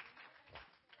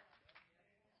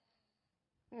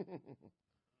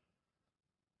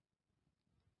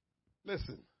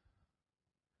 Listen.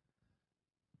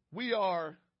 We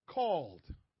are called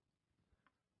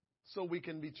so we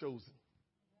can be chosen.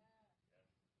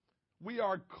 We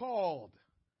are called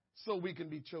so we can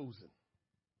be chosen.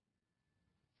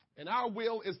 And our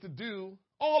will is to do,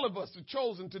 all of us are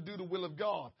chosen to do the will of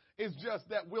God. It's just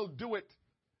that we'll do it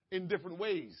in different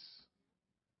ways.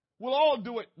 We'll all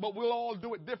do it, but we'll all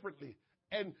do it differently.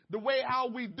 And the way how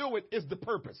we do it is the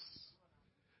purpose.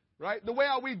 Right? The way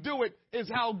how we do it is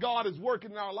how God is working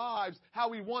in our lives,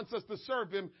 how he wants us to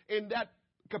serve him in that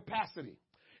capacity.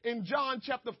 In John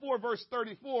chapter 4, verse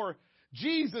 34,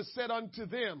 Jesus said unto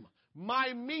them,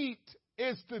 my meat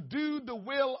is to do the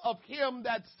will of him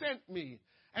that sent me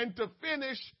and to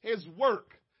finish his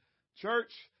work.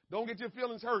 Church, don't get your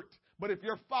feelings hurt. But if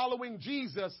you're following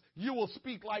Jesus, you will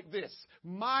speak like this.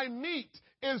 My meat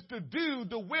is to do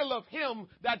the will of him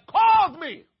that called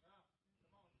me.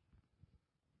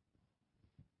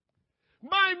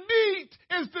 My meat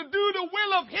is to do the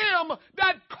will of him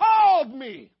that called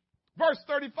me. Verse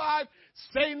 35,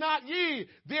 say not ye,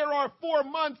 there are 4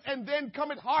 months and then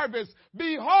cometh harvest.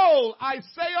 Behold, I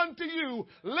say unto you,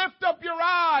 lift up your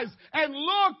eyes and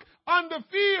look on the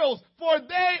fields, for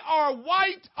they are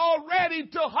white already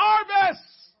to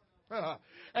harvest.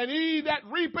 And he that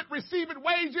reapeth receiveth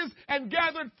wages and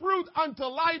gathereth fruit unto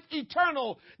life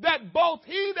eternal, that both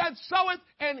he that soweth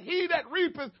and he that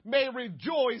reapeth may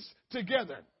rejoice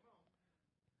together.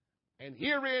 And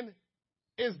herein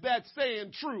is that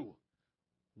saying true.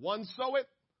 One soweth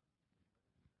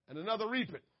and another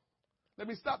reapeth. Let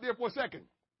me stop there for a second.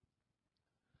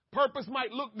 Purpose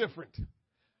might look different,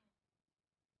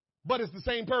 but it's the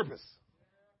same purpose.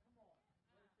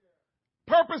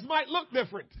 Purpose might look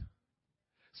different.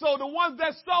 So the ones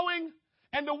that's sowing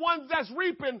and the ones that's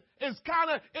reaping is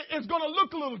it's going to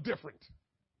look a little different.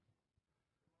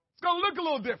 It's going to look a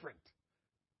little different.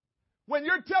 When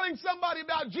you're telling somebody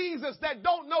about Jesus that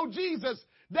don't know Jesus,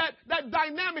 that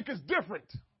dynamic is different.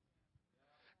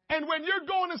 And when you're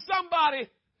going to somebody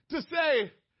to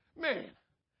say, man,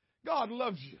 God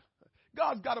loves you.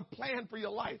 God's got a plan for your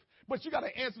life. But you got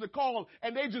to answer the call,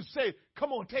 and they just say,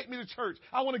 come on, take me to church.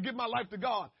 I want to give my life to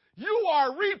God. You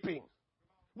are reaping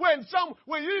when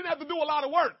you didn't have to do a lot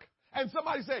of work. And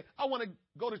somebody say, I want to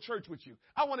go to church with you.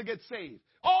 I want to get saved.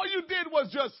 All you did was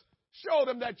just show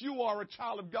them that you are a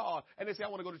child of God. And they say, I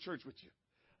want to go to church with you.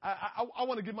 I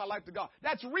want to give my life to God.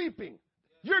 That's reaping.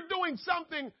 You're doing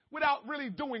something without really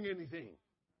doing anything.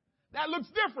 That looks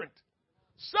different.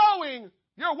 Sowing,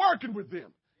 you're working with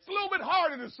them. It's a little bit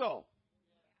harder to sow.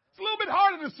 It's a little bit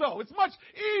harder to sow. It's much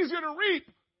easier to reap.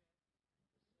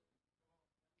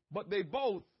 But they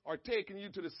both are taking you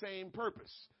to the same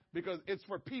purpose because it's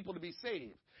for people to be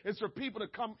saved. It's for people to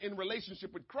come in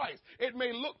relationship with Christ. It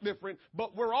may look different,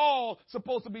 but we're all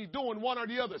supposed to be doing one or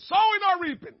the other. Sowing or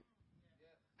reaping.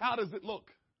 How does it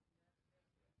look?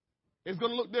 It's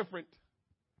going to look different.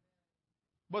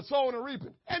 But sowing or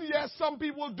reaping. And yes, some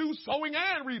people will do sowing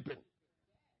and reaping.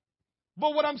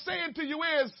 But what I'm saying to you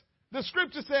is, the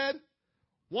scripture said,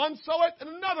 one sow it and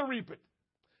another reap it.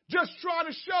 Just trying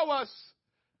to show us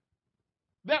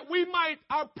that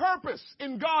our purpose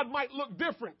in God might look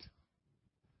different.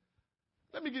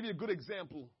 Let me give you a good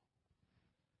example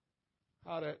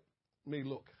how that may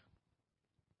look.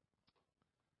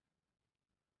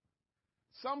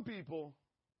 Some people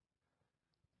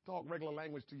talk regular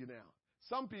language to you now.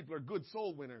 Some people are good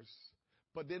soul winners,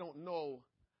 but they don't know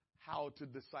how to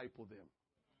disciple them.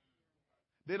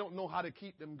 They don't know how to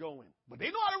keep them going. But they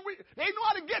know how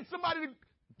to get somebody to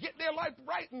get their life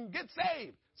right and get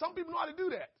saved. Some people know how to do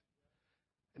that.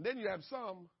 And then you have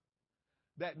some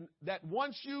that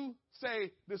once you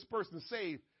say this person's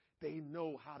saved, they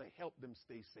know how to help them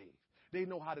stay saved. They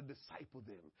know how to disciple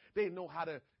them. They know how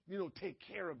to, take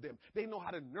care of them. They know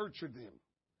how to nurture them.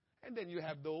 And then you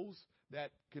have those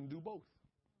that can do both.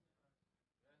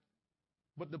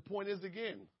 But the point is,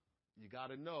 again, you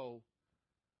got to know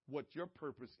what your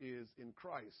purpose is in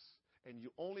Christ. And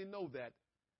you only know that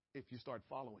if you start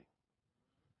following.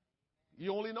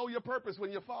 You only know your purpose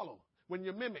when you follow, when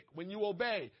you mimic, when you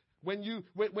obey, when you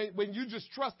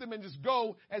just trust him and just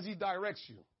go as he directs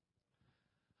you.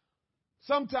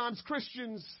 Sometimes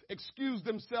Christians excuse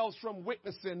themselves from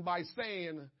witnessing by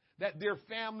saying that their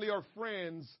family or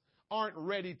friends aren't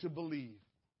ready to believe.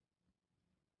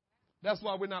 That's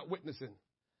why we're not witnessing.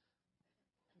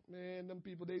 Man, them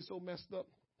people, they so messed up.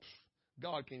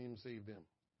 God can't even save them.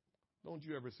 Don't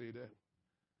you ever say that.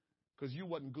 Because you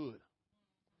wasn't good.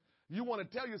 You want to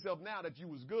tell yourself now that you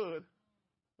was good.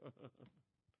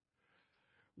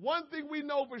 One thing we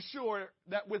know for sure,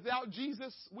 that without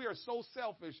Jesus, we are so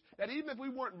selfish that even if we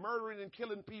weren't murdering and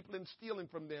killing people and stealing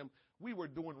from them, we were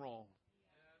doing wrong.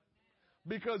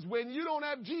 Because when you don't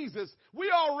have Jesus, we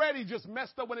already just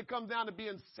messed up when it comes down to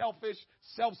being selfish,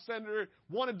 self-centered,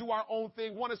 want to do our own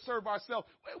thing, want to serve ourselves.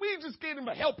 We just can't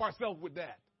even help ourselves with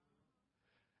that.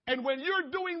 And when you're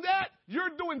doing that,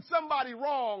 you're doing somebody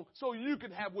wrong so you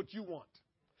can have what you want.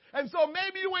 And so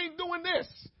maybe you ain't doing this,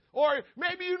 or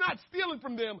maybe you're not stealing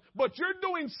from them, but you're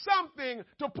doing something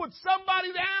to put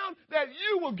somebody down that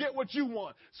you will get what you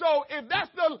want. So if that's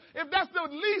the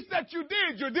least that you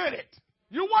did it.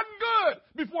 You wasn't good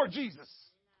before Jesus.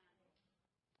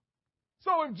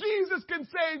 So if Jesus can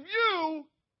save you,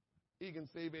 he can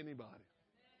save anybody.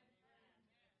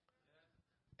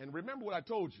 And remember what I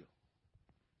told you.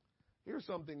 Here's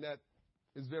something that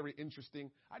is very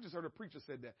interesting. I just heard a preacher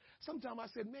said that. Sometime I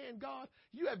said, man, God,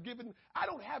 I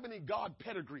don't have any God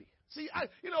pedigree. See, I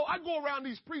go around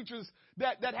these preachers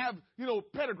that have,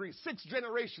 pedigree, 6th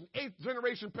generation, 8th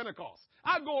generation Pentecost.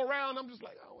 I go around, I'm just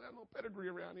like, oh, I have no pedigree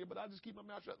around here, but I just keep my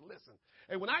mouth shut and listen.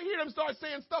 And when I hear them start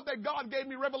saying stuff that God gave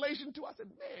me revelation to, I said,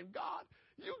 man, God,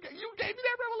 you gave me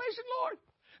that revelation, Lord.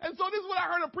 And so this is what I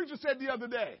heard a preacher said the other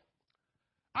day.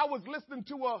 I was listening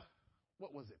to what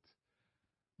was it?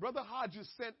 Brother Hodges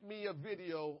sent me a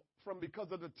video from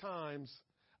Because of the Times,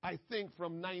 I think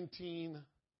from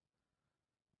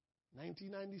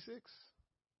 1996.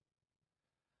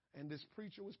 And this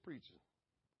preacher was preaching.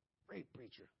 Great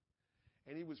preacher.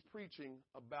 And he was preaching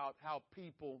about how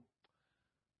people,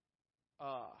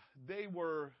 they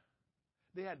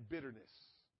had bitterness,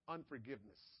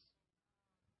 unforgiveness.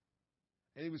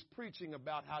 And he was preaching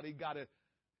about how they got to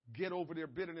get over their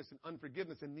bitterness and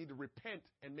unforgiveness and need to repent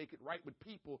and make it right with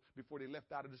people before they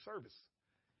left out of the service.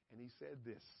 And he said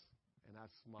this, and I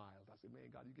smiled. I said,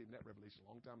 man, God, you gave me that revelation a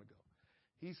long time ago.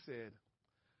 He said,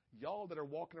 y'all that are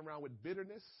walking around with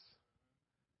bitterness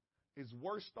is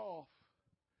worse off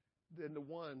than the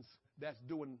ones that's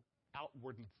doing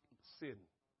outward sin.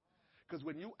 Because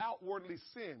when you outwardly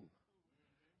sin,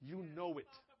 you know it.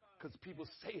 Because people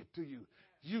say it to you.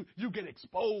 You get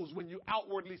exposed when you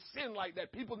outwardly sin like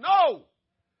that. People know.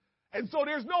 And so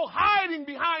there's no hiding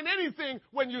behind anything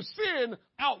when you sin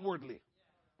outwardly.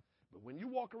 But when you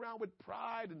walk around with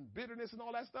pride and bitterness and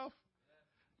all that stuff,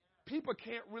 people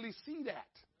can't really see that.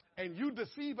 And you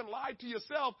deceive and lie to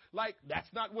yourself like that's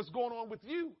not what's going on with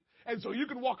you. And so you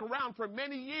can walk around for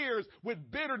many years with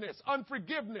bitterness,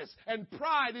 unforgiveness, and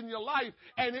pride in your life,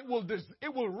 and it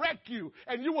will wreck you,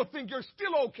 and you will think you're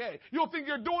still okay. You'll think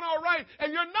you're doing all right,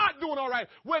 and you're not doing all right.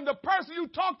 When the person you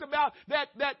talked about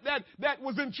that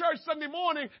was in church Sunday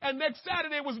morning and next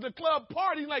Saturday was in the club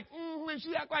partying, like, and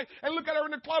she act like, and look at her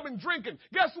in the club and drinking.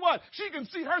 Guess what? She can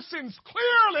see her sins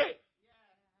clearly.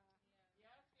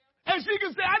 And she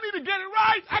can say, I need to get it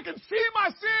right. I can see my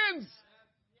sins.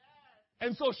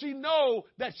 And so she know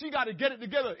that she got to get it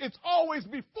together. It's always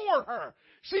before her.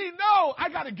 She know I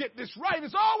got to get this right.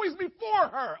 It's always before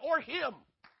her or him.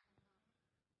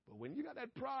 But when you got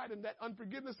that pride and that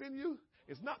unforgiveness in you,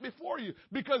 it's not before you.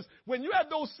 Because when you have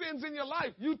those sins in your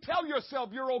life, you tell yourself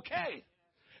you're okay.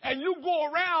 And you go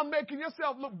around making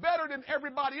yourself look better than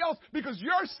everybody else because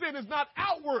your sin is not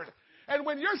outward. And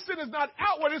when your sin is not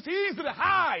outward, it's easy to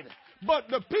hide. But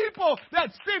the people that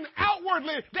sin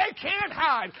outwardly, they can't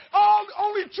hide.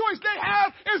 Only choice they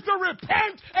have is to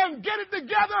repent and get it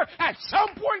together at some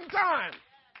point in time.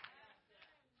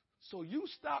 So you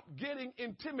stop getting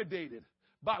intimidated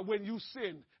by when you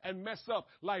sin and mess up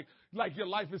like your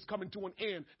life is coming to an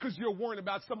end because you're worrying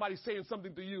about somebody saying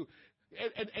something to you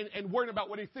and worrying about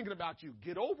what they're thinking about you.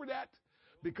 Get over that.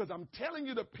 Because I'm telling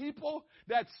you, the people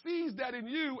that sees that in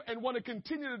you and want to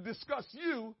continue to discuss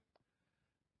you,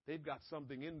 they've got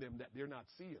something in them that they're not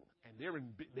seeing. And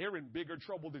they're in bigger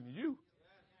trouble than you.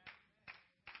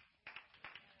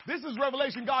 This is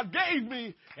revelation God gave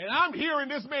me, and I'm hearing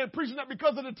this man preaching that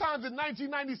because of the times in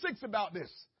 1996 about this.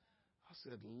 I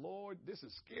said, Lord, this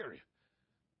is scary.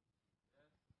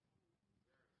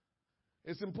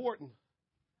 It's important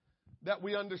that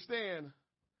we understand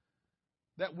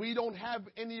that we don't have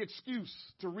any excuse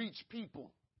to reach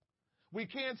people. We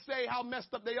can't say how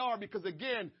messed up they are because,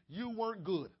 again, you weren't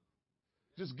good.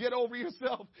 Just get over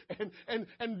yourself.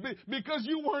 And because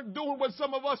you weren't doing what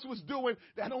some of us was doing,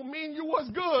 that don't mean you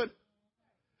was good.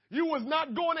 You was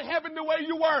not going to heaven the way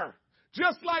you were.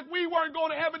 Just like we weren't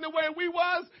going to heaven the way we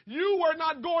was, you were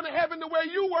not going to heaven the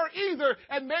way you were either.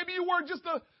 And maybe you were just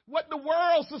what the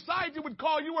world, society would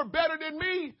call you were better than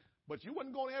me. But you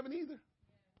wasn't going to heaven either.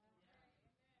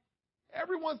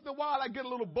 Every once in a while, I get a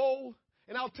little bold,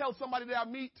 and I'll tell somebody that I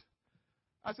meet,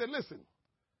 I said, listen,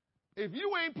 if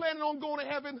you ain't planning on going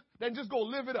to heaven, then just go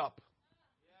live it up.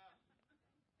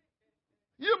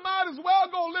 You might as well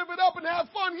go live it up and have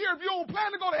fun here if you don't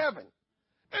plan to go to heaven.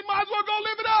 Then might as well go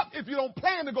live it up if you don't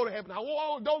plan to go to heaven. Now,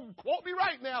 don't quote me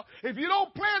right now. If you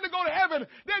don't plan to go to heaven,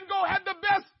 then go have the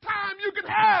best time you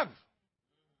can have.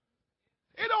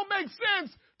 It don't make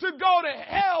sense to go to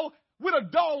hell with a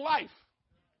dull life.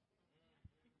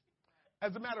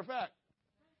 As a matter of fact,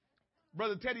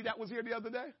 Brother Teddy that was here the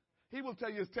other day, he will tell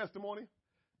you his testimony.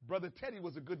 Brother Teddy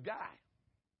was a good guy.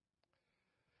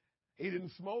 He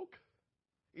didn't smoke.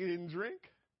 He didn't drink.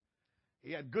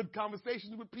 He had good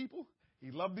conversations with people. He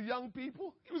loved the young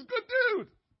people. He was a good dude.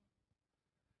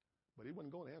 But he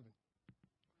wasn't going to heaven.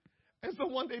 And so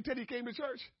one day Teddy came to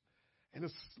church, and the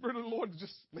Spirit of the Lord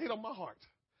just laid on my heart.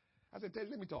 I said,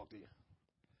 Teddy, let me talk to you.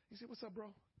 He said, what's up,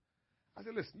 bro? I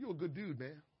said, listen, you're a good dude,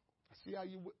 man. I see how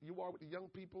you are with the young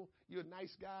people. You're a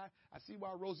nice guy. I see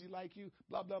why Rosie like you.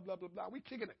 Blah, blah, blah, blah, blah. We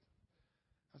kicking it.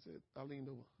 I said, I leaned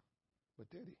over.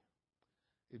 But Teddy,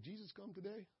 if Jesus come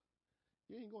today,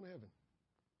 you ain't going to heaven.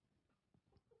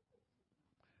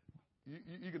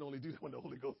 You can only do that when the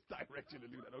Holy Ghost directs you to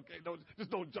do that, okay?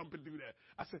 Don't jump and do that.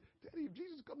 I said, Teddy, if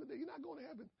Jesus come today, you're not going to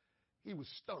heaven. He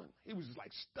was stunned. He was just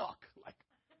like stuck.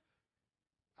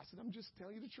 I said, I'm just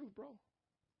telling you the truth, bro.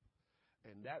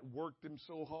 And that worked him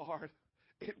so hard.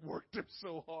 It worked him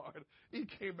so hard. He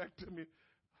came back to me.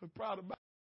 I'm proud of my.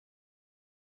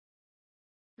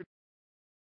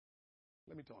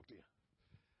 Let me talk to you.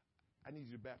 I need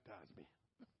you to baptize me.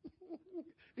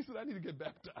 He said, I need to get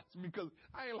baptized because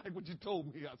I ain't like what you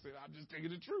told me. I said, I'm just telling you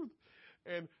the truth.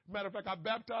 And matter of fact, I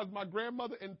baptized my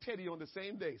grandmother and Teddy on the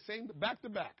same day, back to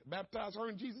back. Baptized her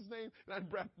in Jesus' name, and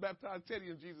I baptized Teddy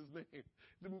in Jesus' name.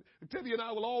 Teddy and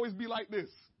I will always be like this.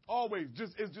 Always.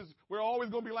 We're always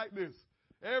going to be like this.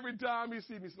 Every time he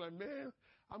sees me, he's like, man,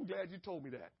 I'm glad you told me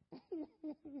that.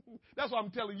 That's why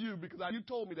I'm telling you, because you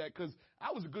told me that because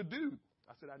I was a good dude.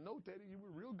 I said, I know, Teddy, you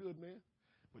were real good, man.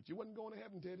 But you wasn't going to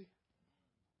heaven, Teddy.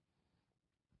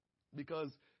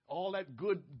 Because all that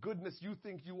goodness you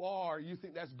think you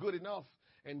think that's good enough,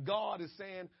 And God is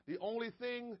saying the only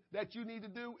thing that you need to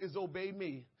do is obey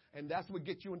me. And that's what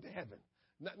gets you into heaven.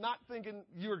 Not thinking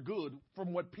you're good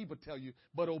from what people tell you,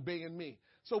 but obeying me.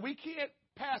 So we can't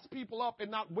pass people up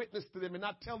and not witness to them and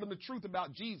not tell them the truth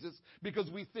about Jesus because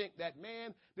we think that,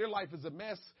 man, their life is a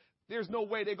mess. There's no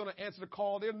way they're going to answer the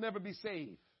call. They'll never be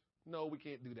saved. No, we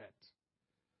can't do that.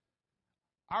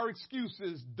 Our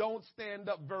excuses don't stand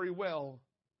up very well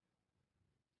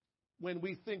when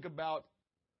we think about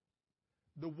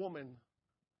the woman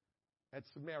at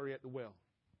Samaria at the well.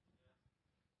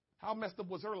 How messed up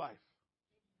was her life?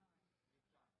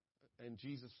 And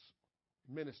Jesus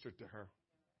ministered to her.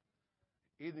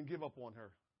 He didn't give up on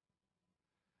her.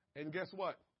 And guess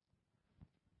what?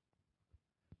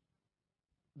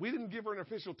 We didn't give her an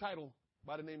official title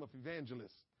by the name of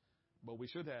evangelist, but we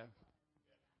should have.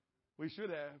 We should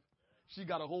have. She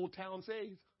got a whole town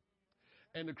saved.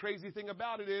 And the crazy thing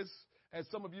about it is, as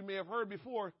some of you may have heard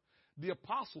before, the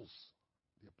apostles,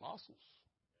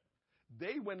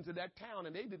 they went into that town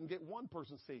and they didn't get one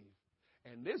person saved.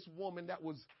 And this woman that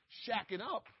was shacking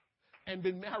up and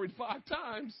been married 5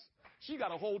 times, she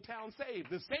got a whole town saved.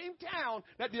 The same town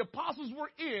that the apostles were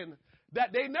in,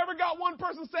 that they never got one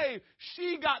person saved,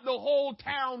 she got the whole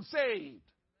town saved.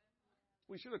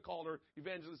 We should have called her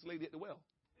Evangelist Lady at the Well.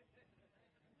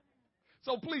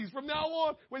 So please, from now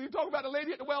on, when you talk about the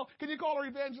lady at the well, can you call her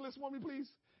evangelist for me, please?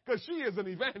 Because she is an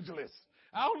evangelist.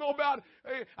 I don't know about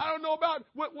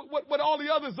what all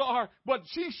the others are, but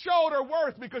she showed her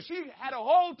worth because she had a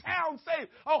whole town saved.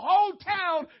 A whole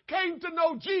town came to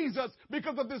know Jesus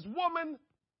because of this woman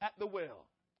at the well.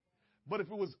 But if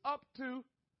it was up to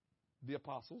the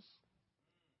apostles,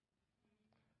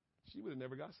 she would have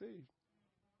never got saved.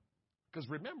 Because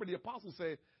remember, the apostles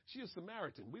said, she is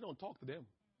Samaritan. We don't talk to them.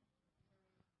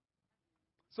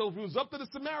 So if it was up to the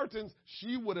Samaritans,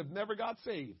 she would have never got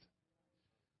saved.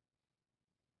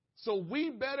 So we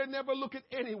better never look at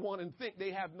anyone and think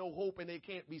they have no hope and they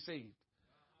can't be saved.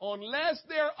 Unless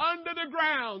they're under the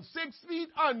ground, 6 feet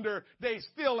under, they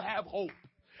still have hope.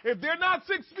 If they're not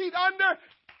 6 feet under,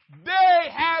 they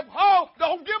have hope.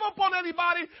 Don't give up on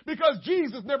anybody because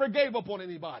Jesus never gave up on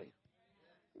anybody.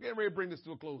 I'm getting ready to bring this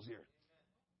to a close here.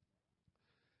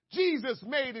 Jesus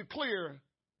made it clear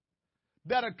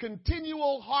that a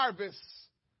continual harvest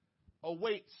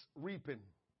awaits reaping.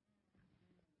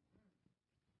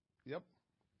 Yep.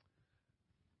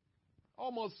 I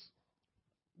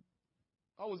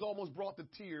was almost brought to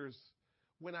tears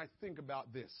when I think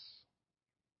about this.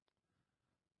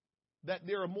 That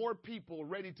there are more people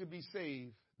ready to be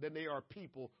saved than there are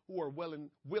people who are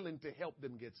willing to help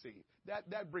them get saved.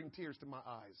 That brings tears to my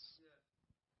eyes.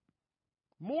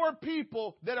 More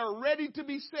people that are ready to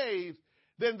be saved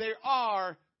than there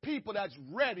are people that's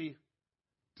ready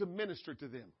to minister to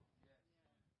them.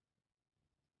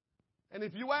 And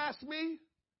if you ask me,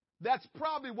 that's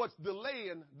probably what's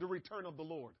delaying the return of the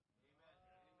Lord.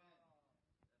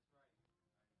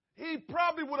 He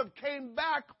probably would have came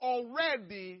back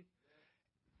already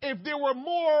if there were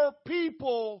more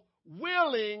people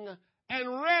willing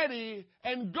and ready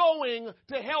and going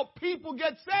to help people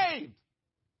get saved.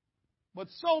 But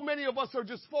so many of us are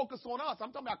just focused on us.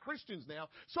 I'm talking about Christians now.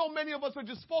 So many of us are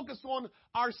just focused on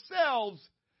ourselves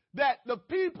that the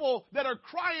people that are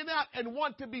crying out and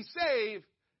want to be saved,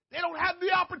 they don't have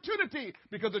the opportunity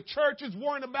because the church is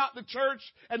worrying about the church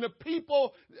and the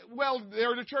people, well,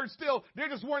 they're the church still. They're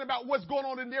just worrying about what's going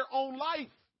on in their own life.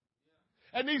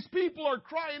 And these people are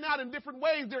crying out in different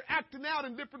ways. They're acting out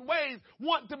in different ways,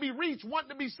 wanting to be reached, wanting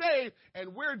to be saved.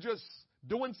 And we're just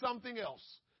doing something else,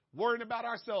 worrying about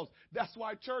ourselves. That's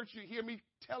why, church, you hear me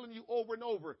telling you over and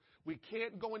over, we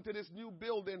can't go into this new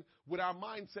building with our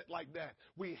mindset like that.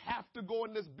 We have to go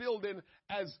in this building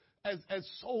as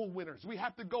soul winners. We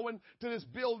have to go into this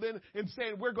building and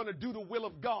saying we're going to do the will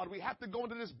of God. We have to go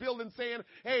into this building saying,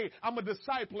 hey, I'm a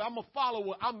disciple, I'm a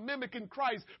follower, I'm mimicking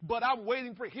Christ, but I'm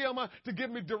waiting for him to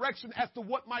give me direction as to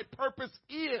what my purpose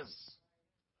is.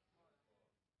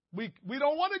 We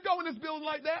don't want to go in this building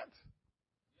like that.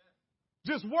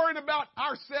 Just worrying about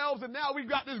ourselves, and now we've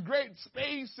got this great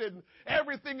space and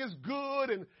everything is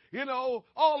good and,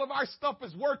 all of our stuff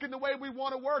is working the way we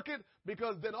want to work it,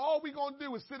 because then all we're going to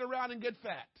do is sit around and get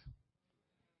fat.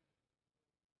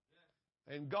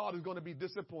 And God is going to be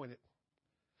disappointed.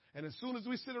 And as soon as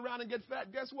we sit around and get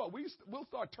fat, guess what? We'll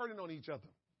start turning on each other.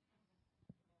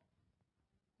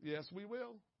 Yes, we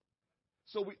will.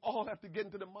 So we all have to get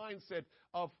into the mindset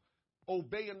of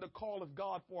obeying the call of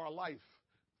God for our life.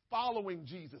 Following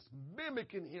Jesus,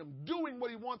 mimicking him, doing what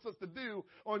he wants us to do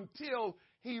until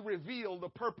he reveals the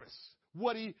purpose,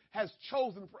 what he has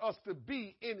chosen for us to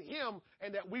be in him,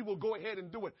 and that we will go ahead and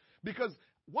do it. Because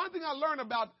one thing I learned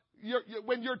about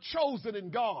when you're chosen in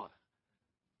God,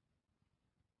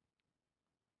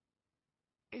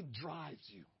 it drives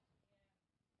you.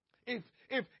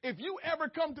 If you ever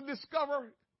come to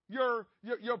discover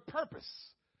your purpose,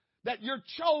 that you're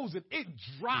chosen, it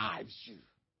drives you.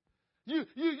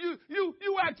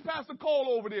 You ask Pastor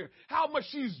Cole over there how much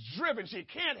she's driven. She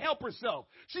can't help herself.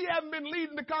 She hasn't been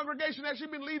leading the congregation as she's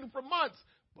been leading for months.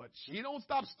 But she don't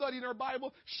stop studying her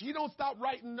Bible. She don't stop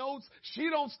writing notes. She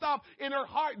don't stop in her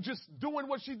heart just doing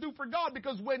what she do for God.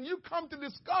 Because when you come to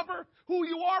discover who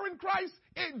you are in Christ,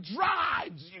 it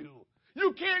drives you.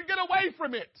 You can't get away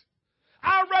from it.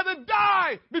 I'd rather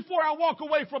die before I walk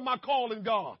away from my call in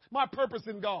God, my purpose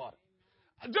in God.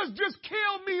 Just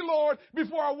kill me, Lord,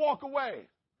 before I walk away.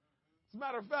 As a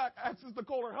matter of fact, Sister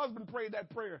Cole, her husband prayed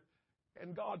that prayer,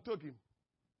 and God took him.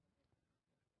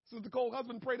 Sister Cole's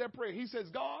husband prayed that prayer. He says,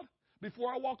 God,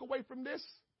 before I walk away from this,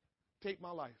 take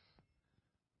my life.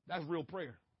 That's real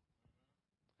prayer.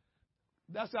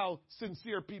 That's how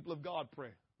sincere people of God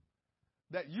pray.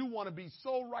 That you want to be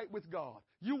so right with God.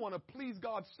 You want to please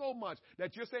God so much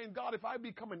that you're saying, God, if I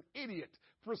become an idiot,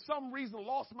 for some reason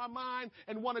lost my mind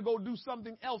and want to go do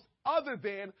something else other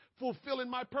than fulfilling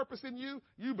my purpose in you,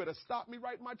 you better stop me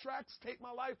right in my tracks, take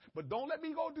my life. But don't let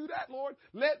me go do that, Lord.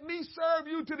 Let me serve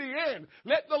you to the end.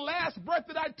 Let the last breath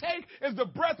that I take is the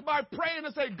breath by praying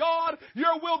and say, God,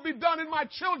 your will be done in my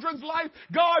children's life.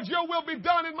 God, your will be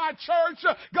done in my church.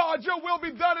 God, your will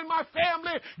be done in my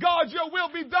family. God, your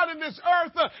will be done in this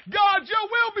earth. God, your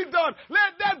will be done.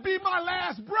 Let that be my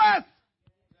last breath.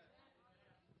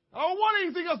 I don't want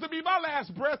anything else to be my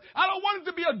last breath. I don't want it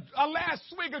to be a last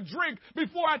swig of drink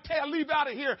before I leave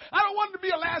out of here. I don't want it to be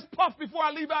a last puff before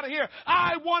I leave out of here.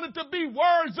 I want it to be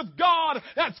words of God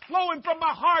that's flowing from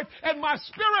my heart and my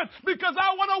spirit because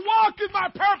I want to walk in my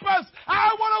purpose.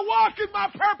 I want to walk in my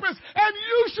purpose, and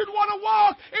you should want to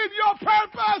walk in your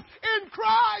purpose in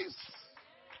Christ.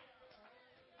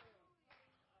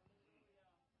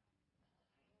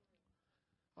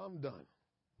 I'm done.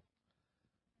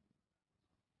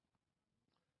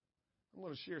 I'm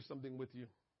going to share something with you.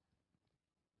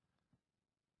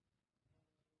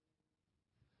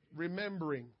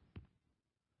 Remembering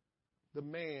the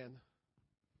man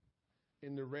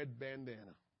in the red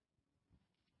bandana.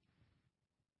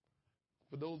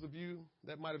 For those of you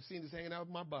that might have seen this hanging out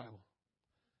with my Bible,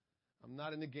 I'm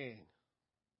not in the gang.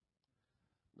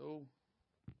 No.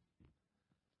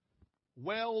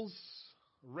 Wells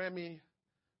Remy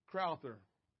Crowther,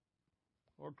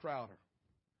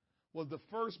 was the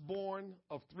firstborn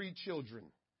of 3 children.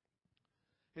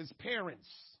 His parents,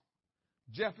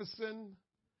 Jefferson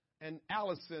and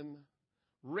Allison,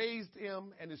 raised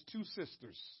him and his 2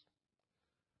 sisters,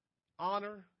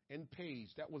 Honor and Paige.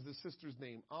 That was the sister's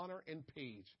name, Honor and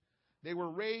Paige. They were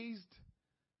raised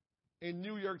in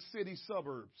New York City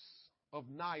suburbs of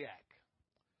Nyack.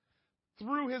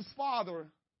 Through his father,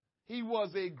 he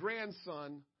was a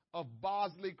grandson of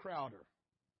Bosley Crowther.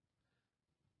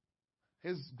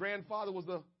 His grandfather was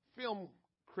a film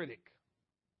critic.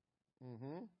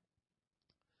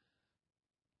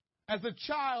 As a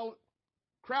child,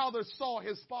 Crowther saw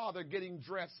his father getting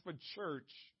dressed for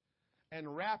church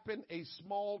and wrapping a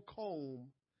small comb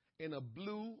in a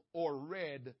blue or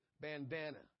red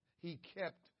bandana he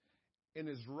kept in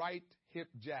his right hip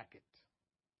jacket.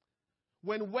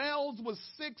 When Wells was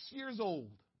 6 years old,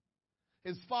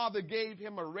 his father gave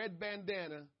him a red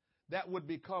bandana that would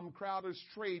become Crowther's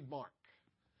trademark,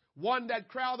 one that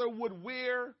Crowther would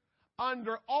wear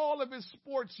under all of his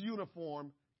sports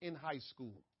uniform in high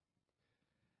school.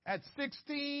 At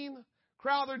 16,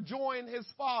 Crowther joined his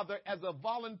father as a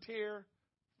volunteer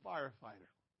firefighter,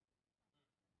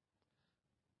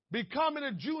 becoming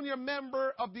a junior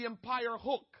member of the Empire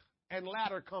Hook and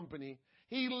Ladder Company.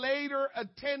 He later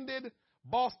attended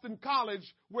Boston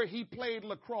College, where he played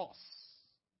lacrosse.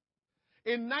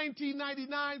 In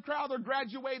 1999, Crowther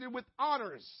graduated with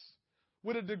honors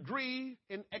with a degree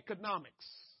in economics.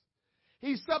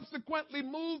 He subsequently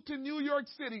moved to New York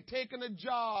City, taking a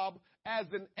job as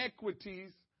an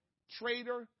equities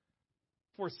trader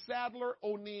for Sadler,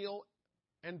 O'Neill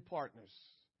and Partners,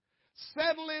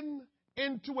 settling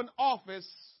into an office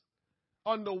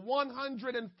on the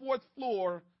 104th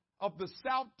floor of the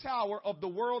South Tower of the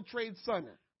World Trade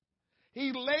Center.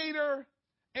 He later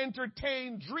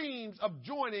entertained dreams of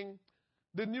joining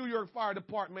the New York Fire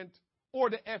Department or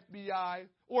the FBI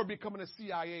or becoming a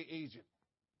CIA agent.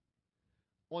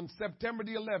 On September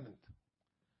the 11th,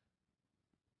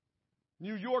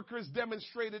 New Yorkers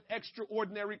demonstrated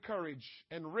extraordinary courage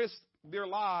and risked their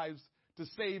lives to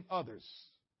save others.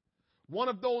 One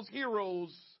of those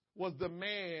heroes was the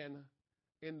man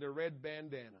in the red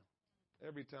bandana.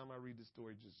 Every time I read this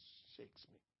story, it just shakes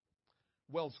me.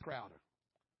 Welles Crowder.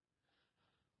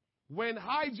 When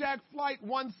hijacked Flight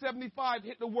 175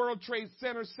 hit the World Trade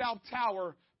Center South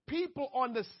Tower, people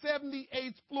on the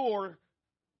 78th floor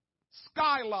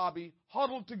sky lobby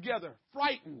huddled together,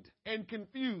 frightened and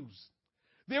confused.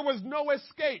 There was no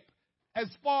escape as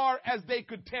far as they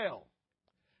could tell.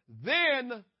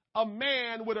 Then a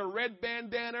man with a red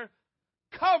bandana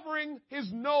covering his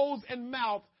nose and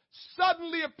mouth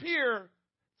suddenly appeared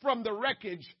from the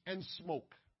wreckage and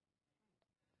smoke.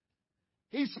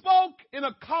 He spoke in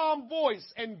a calm voice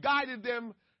and guided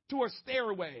them to a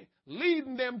stairway,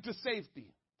 leading them to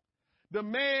safety. The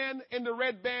man in the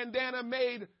red bandana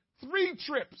made 3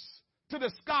 trips to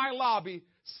the sky lobby,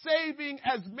 saving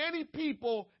as many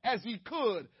people as he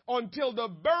could until the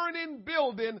burning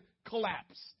building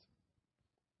collapsed.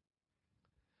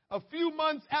 A few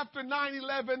months after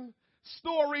 9/11,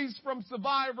 stories from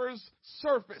survivors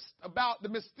surfaced about the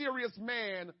mysterious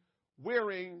man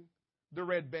wearing the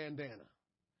red bandana.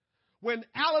 When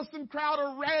Allison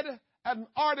Crowder read an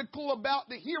article about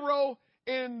the hero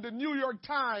in the New York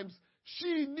Times,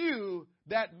 she knew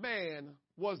that man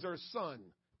was her son,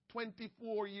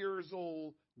 24 years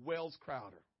old, Welles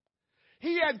Crowder.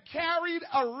 He had carried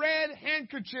a red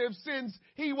handkerchief since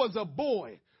he was a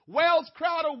boy. Welles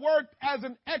Crowder worked as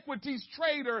an equities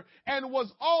trader and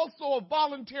was also a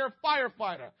volunteer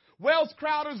firefighter. Welles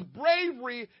Crowder's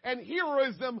bravery and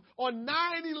heroism on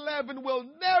 9/11 will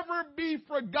never be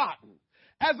forgotten.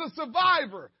 As a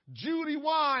survivor, Judy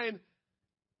Wine,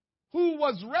 who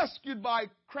was rescued by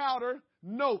Crowder,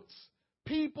 notes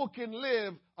people can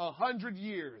live 100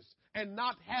 years and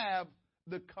not have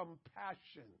the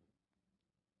compassion,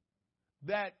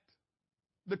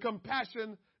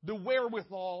 the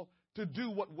wherewithal to do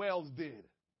what Welles did.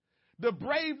 The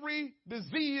bravery, the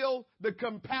zeal, the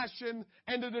compassion,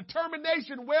 and the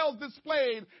determination Welles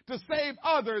displayed to save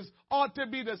others ought to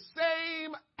be the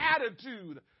same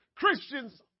attitude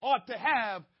Christians ought to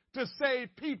have to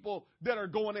save people that are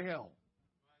going to hell.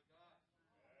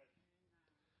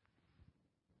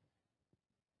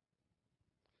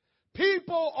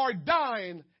 People are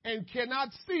dying and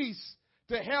cannot cease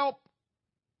to help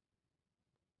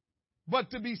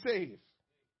but to be saved.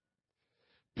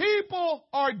 People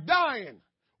are dying.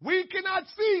 We cannot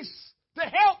cease to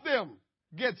help them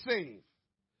get saved.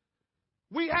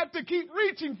 We have to keep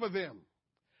reaching for them.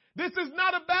 This is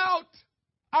not about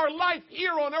our life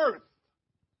here on earth,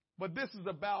 but this is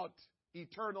about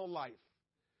eternal life.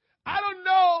 I don't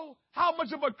know how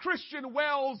much of a Christian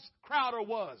Welles Crowder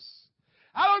was.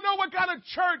 I don't know what kind of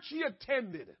church he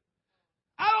attended.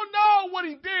 I don't know what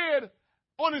he did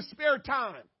on his spare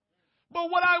time. But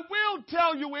what I will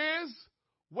tell you is,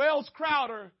 Welles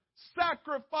Crowder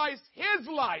sacrificed his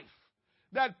life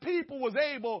that people was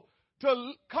able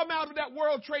to come out of that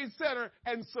World Trade Center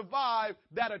and survive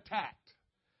that attack.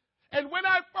 And when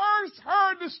I first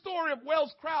heard the story of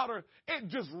Welles Crowder, it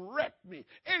just wrecked me.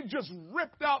 It just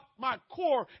ripped out my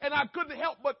core, and I couldn't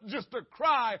help but just to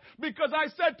cry because I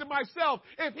said to myself,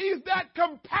 if he's that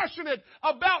compassionate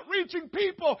about reaching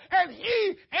people and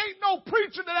he ain't no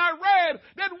preacher that I read,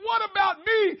 then what about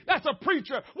me that's a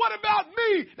preacher? What about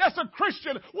me that's a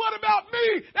Christian? What about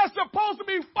me that's supposed to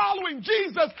be following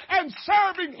Jesus and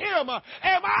serving him?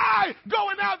 Am I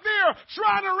going out there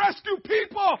trying to rescue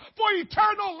people for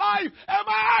eternal life? Am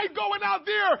I going out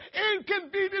there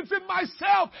inconveniencing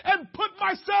myself and put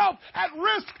myself at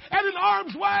risk and in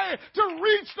harm's way to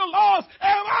reach the lost?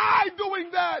 Am I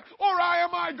doing that? Or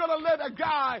am I going to let a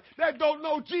guy that don't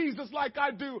know Jesus like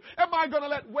I do, am I going to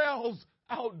let Welles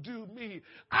outdo me?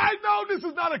 I know this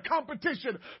is not a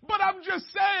competition, but I'm just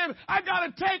saying I got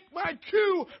to take my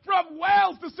cue from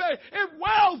Welles to say, if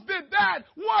Welles did that,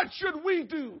 what should we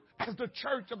do as the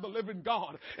church of the living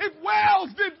God? If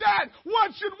Welles did that,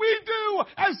 what should we do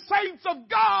as saints of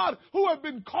God who have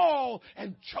been called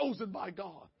and chosen by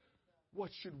God?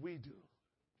 What should we do?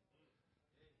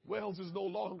 Welles is no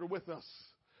longer with us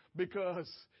because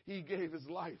he gave his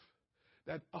life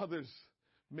that others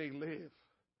may live.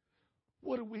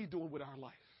 What are we doing with our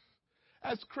life?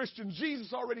 As Christians,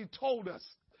 Jesus already told us,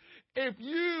 if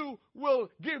you will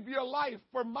give your life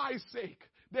for my sake,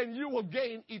 then you will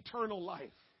gain eternal life.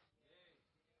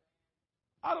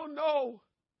 I don't know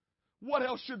what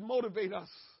else should motivate us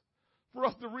for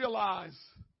us to realize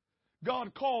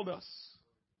God called us.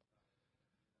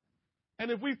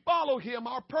 And if we follow him,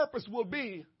 our purpose will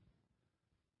be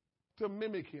to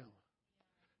mimic him,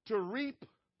 to reap,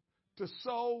 to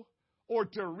sow, or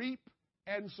to reap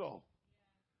and sow.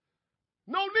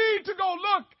 No need to go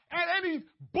look at any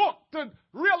book to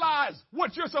realize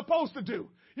what you're supposed to do.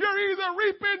 You're either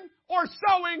reaping or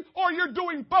sowing or you're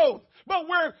doing both. But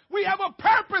we have a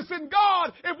purpose in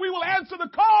God if we will answer the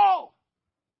call.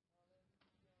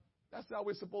 That's how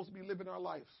we're supposed to be living our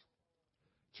lives.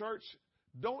 Church,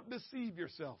 don't deceive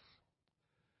yourself.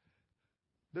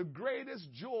 The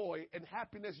greatest joy and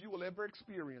happiness you will ever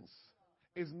experience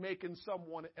is making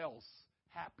someone else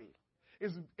happy.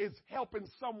 Is helping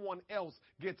someone else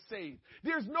get saved.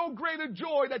 There's no greater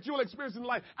joy that you'll experience in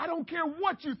life. I don't care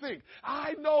what you think.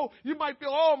 I know you might feel,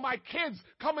 oh, my kids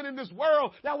coming in this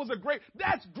world, that's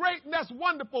great and that's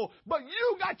wonderful. But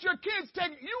you got your kids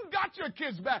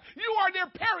back. You are their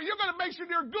parent. You're going to make sure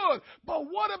they're good. But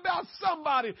what about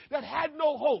somebody that had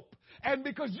no hope? And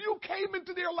because you came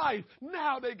into their life,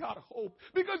 now they got hope.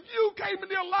 Because you came in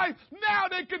their life, now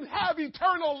they can have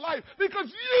eternal life. Because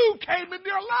you came in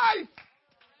their life.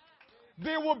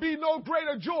 There will be no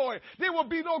greater joy. There will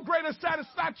be no greater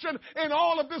satisfaction in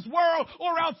all of this world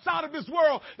or outside of this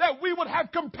world, that we would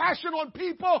have compassion on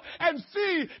people and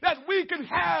see that we can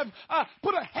have,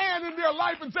 put a hand in their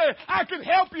life and say, I can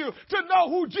help you to know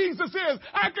who Jesus is.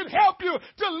 I can help you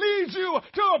to lead you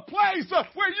to a place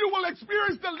where you will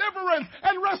experience deliverance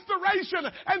and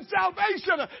restoration and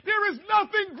salvation. There is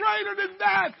nothing greater than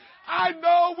that. I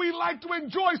know we like to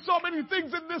enjoy so many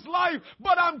things in this life,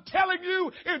 but I'm telling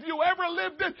you, if you ever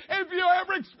lived it, if you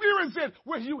ever experienced it,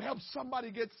 where you helped somebody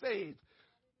get saved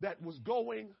that was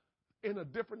going in a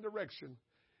different direction,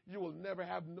 you will never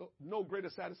have no greater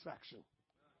satisfaction.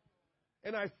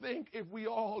 And I think if we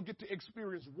all get to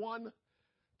experience one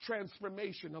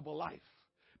transformation of a life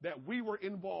that we were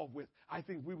involved with, I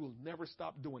think we will never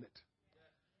stop doing it.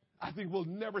 I think we'll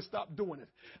never stop doing it.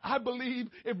 I believe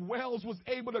if Wells was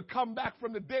able to come back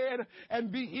from the dead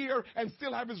and be here and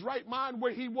still have his right mind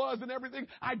where he was and everything,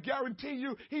 I guarantee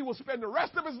you he will spend the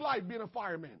rest of his life being a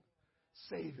fireman,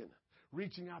 saving,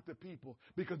 reaching out to people,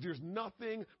 because there's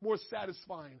nothing more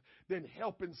satisfying than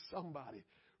helping somebody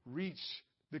reach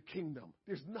the kingdom.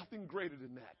 There's nothing greater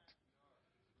than that.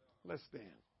 Let's stand.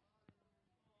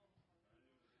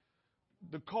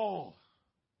 The call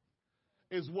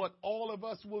is what all of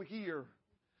us will hear,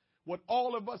 what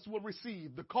all of us will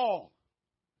receive, the call.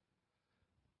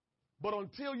 But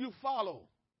until you follow,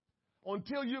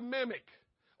 until you mimic,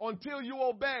 until you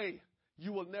obey,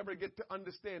 you will never get to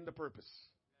understand the purpose.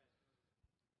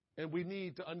 And we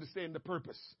need to understand the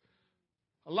purpose.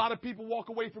 A lot of people walk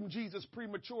away from Jesus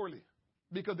prematurely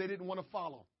because they didn't want to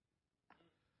follow.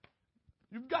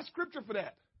 You've got scripture for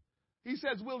that. He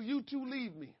says, will you too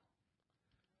leave me?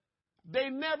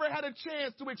 They never had a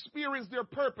chance to experience their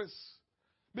purpose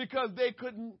because they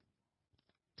couldn't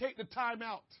take the time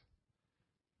out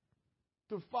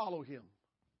to follow him,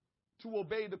 to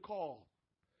obey the call.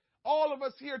 All of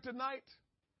us here tonight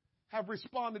have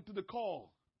responded to the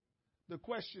call. The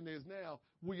question is now,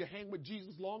 will you hang with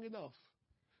Jesus long enough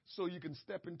so you can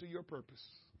step into your purpose?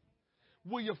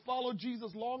 Will you follow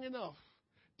Jesus long enough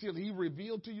till he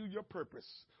revealed to you your purpose?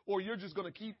 Or you're just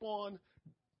going to keep on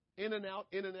in and out,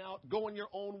 going your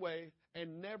own way,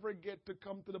 and never get to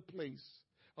come to the place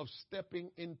of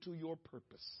stepping into your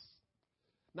purpose.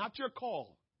 Not your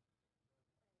call.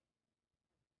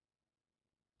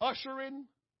 Ushering,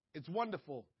 it's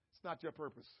wonderful. It's not your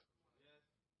purpose.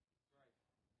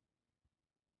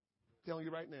 Telling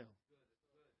you right now.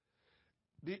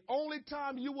 The only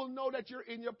time you will know that you're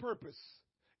in your purpose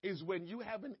is when you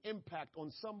have an impact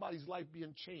on somebody's life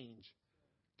being changed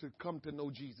to come to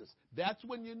know Jesus. That's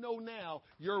when you know now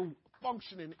you're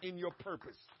functioning in your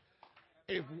purpose.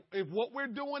 If what we're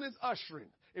doing is ushering,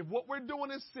 if what we're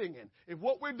doing is singing, if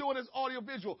what we're doing is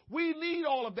audiovisual, we need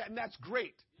all of that, and that's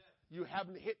great. You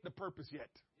haven't hit the purpose yet.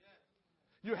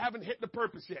 You haven't hit the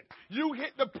purpose yet. You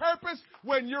hit the purpose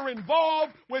when you're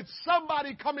involved with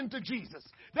somebody coming to Jesus.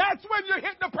 That's when you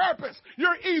hit the purpose.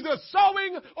 You're either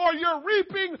sowing or you're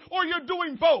reaping or you're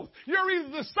doing both. You're either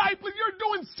discipling, you're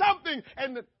doing something.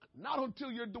 And not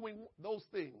until you're doing those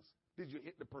things did you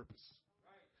hit the purpose.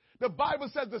 The Bible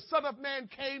says the Son of Man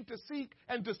came to seek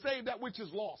and to save that which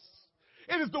is lost.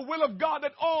 It is the will of God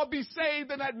that all be saved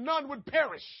and that none would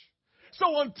perish.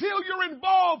 So until you're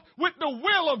involved with the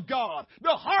will of God, the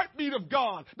heartbeat of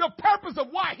God, the purpose of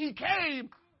why he came,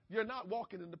 you're not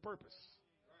walking in the purpose.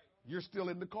 You're still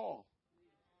in the call.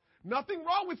 Nothing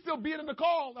wrong with still being in the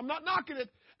call. I'm not knocking it.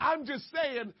 I'm just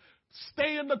saying,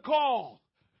 stay in the call.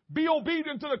 Be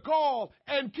obedient to the call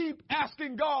and keep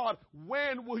asking God,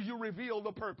 when will you reveal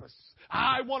the purpose?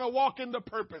 I want to walk in the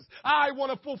purpose. I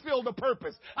want to fulfill the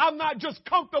purpose. I'm not just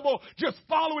comfortable just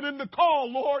following in the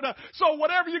call, Lord. So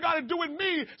whatever you got to do in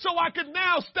me so I can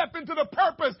now step into the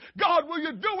purpose, God, will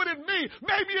you do it in me?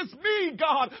 Maybe it's me,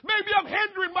 God. Maybe I'm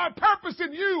hindering my purpose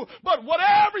in you. But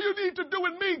whatever you need to do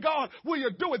in me, God, will you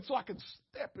do it so I can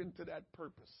step into that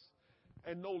purpose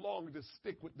and no longer just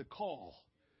stick with the call.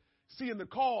 See, in the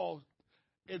call,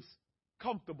 it's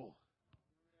comfortable.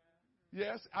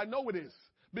 Yes, I know it is.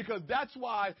 Because that's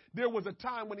why there was a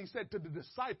time when he said to the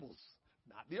disciples,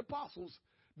 not the apostles,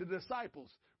 the disciples,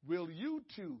 will you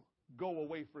too go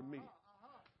away from me?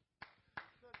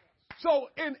 So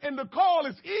in the call,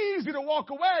 it's easy to walk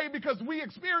away because we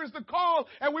experience the call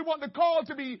and we want the call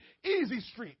to be easy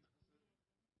street.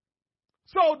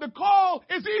 So the call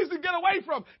is easy to get away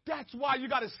from. That's why you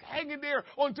got to hang in there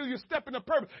until you step into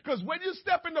purpose. Because when you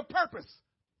step into purpose,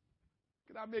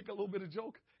 can I make a little bit of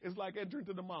joke? It's like entering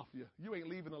into the mafia. You ain't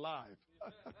leaving alive.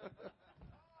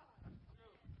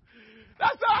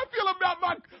 That's how I feel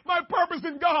about my purpose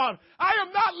in God. I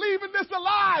am not leaving this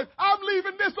alive. I'm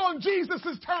leaving this on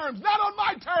Jesus' terms, not on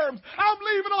my terms. I'm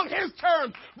leaving on his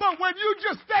terms. But when you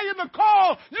just stay in the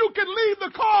call, you can leave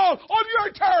the call on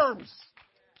your terms.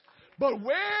 But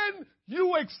when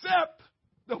you accept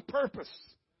the purpose,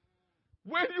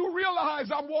 when you realize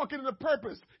I'm walking in the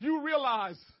purpose, you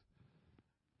realize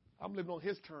I'm living on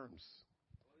his terms.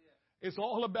 It's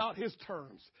all about his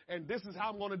terms. And this is how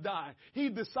I'm going to die. He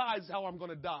decides how I'm going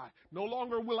to die. No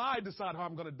longer will I decide how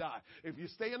I'm going to die. If you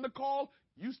stay in the call,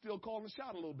 you still call the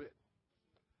shot a little bit.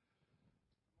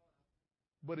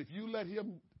 But if you let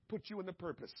him put you in the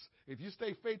purpose, if you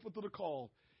stay faithful to the call,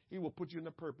 he will put you in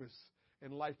the purpose.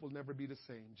 And life will never be the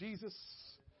same. Jesus,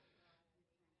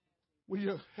 will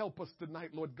you help us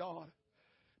tonight, Lord God,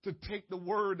 to take the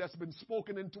word that's been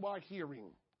spoken into our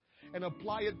hearing and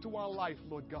apply it to our life,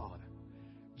 Lord God.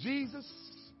 Jesus,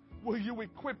 will you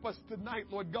equip us tonight,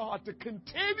 Lord God, to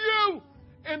continue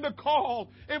in the call.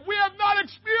 If we have not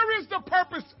experienced the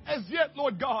purpose as yet,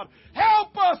 Lord God,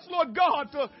 help us, Lord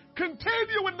God, to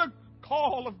continue in the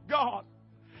call of God.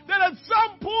 That at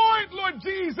some point, Lord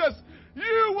Jesus,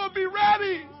 you will be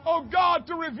ready, oh God,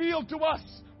 to reveal to us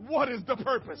what is the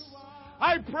purpose.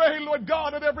 I pray, Lord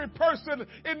God, that every person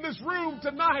in this room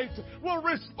tonight will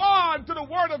respond to the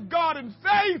word of God in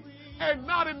faith and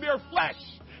not in their flesh.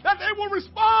 That they will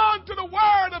respond to the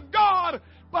word of God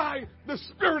by the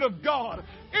Spirit of God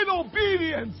in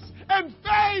obedience and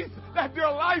faith, that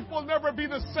their life will never be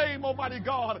the same, Almighty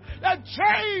God. That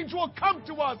change will come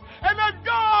to us, and that,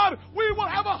 God, we will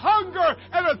have a hunger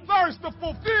and a thirst to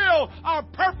fulfill our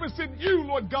purpose in you,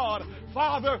 Lord God.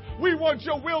 Father, we want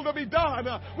your will to be done.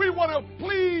 We want to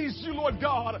please you, Lord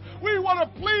God. We want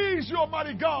to please you,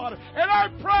 Almighty God. And I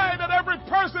pray that every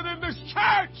person in this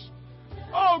church,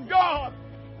 oh God,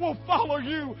 will follow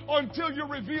you until you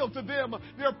reveal to them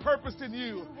their purpose in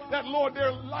you. That, Lord,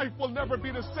 their life will never be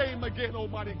the same again,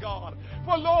 Almighty God.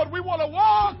 For, Lord, we want to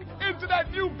walk into that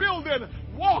new building,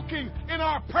 walking in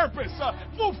our purpose,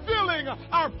 fulfilling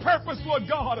our purpose, Lord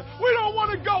God. We don't want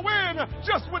to go in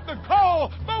just with the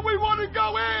call, but we want to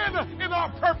go in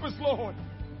our purpose, Lord.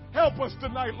 Help us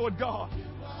tonight, Lord God.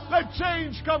 Let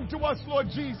change come to us, Lord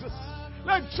Jesus.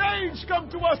 Let change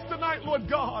come to us tonight, Lord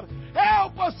God.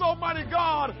 Help us, Almighty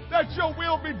God, that your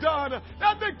will be done,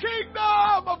 that the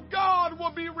kingdom of God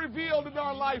will be revealed in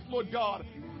our life, Lord God.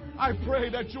 I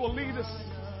pray that you will lead us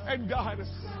and guide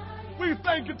us. We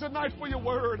thank you tonight for your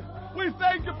word. We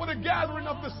thank you for the gathering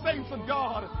of the saints of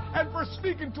God and for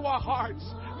speaking to our hearts.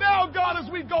 Now, God,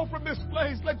 as we go from this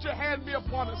place, let your hand be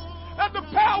upon us. Let the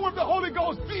power of the Holy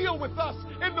Ghost deal with us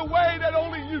in the way that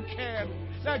only you can.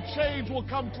 That change will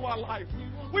come to our life.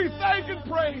 We thank and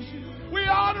praise you. We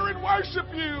honor and worship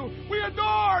you. We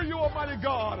adore you, Almighty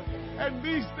God. And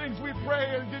these things we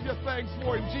pray and give you thanks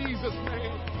for in Jesus' name.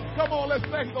 Come on, let's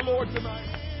thank the Lord tonight.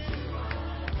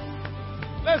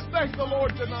 Let's thank the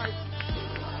Lord tonight.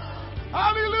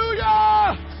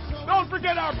 Hallelujah! Don't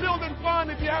forget our building fund.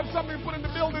 If you have something to put in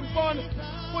the building fund,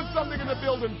 put something in the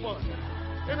building fund.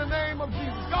 In the name of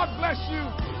Jesus. God bless you.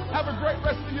 Have a great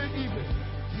rest of your evening.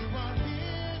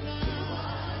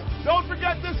 Don't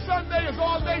forget this Sunday is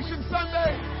All Nation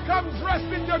Sunday. Come dressed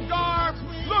in your garb.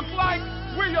 Look like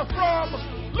where you're from.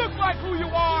 Look like who you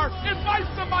are. Invite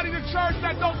somebody to church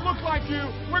that don't look like you.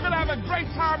 We're going to have a great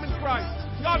time in Christ.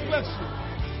 God bless you.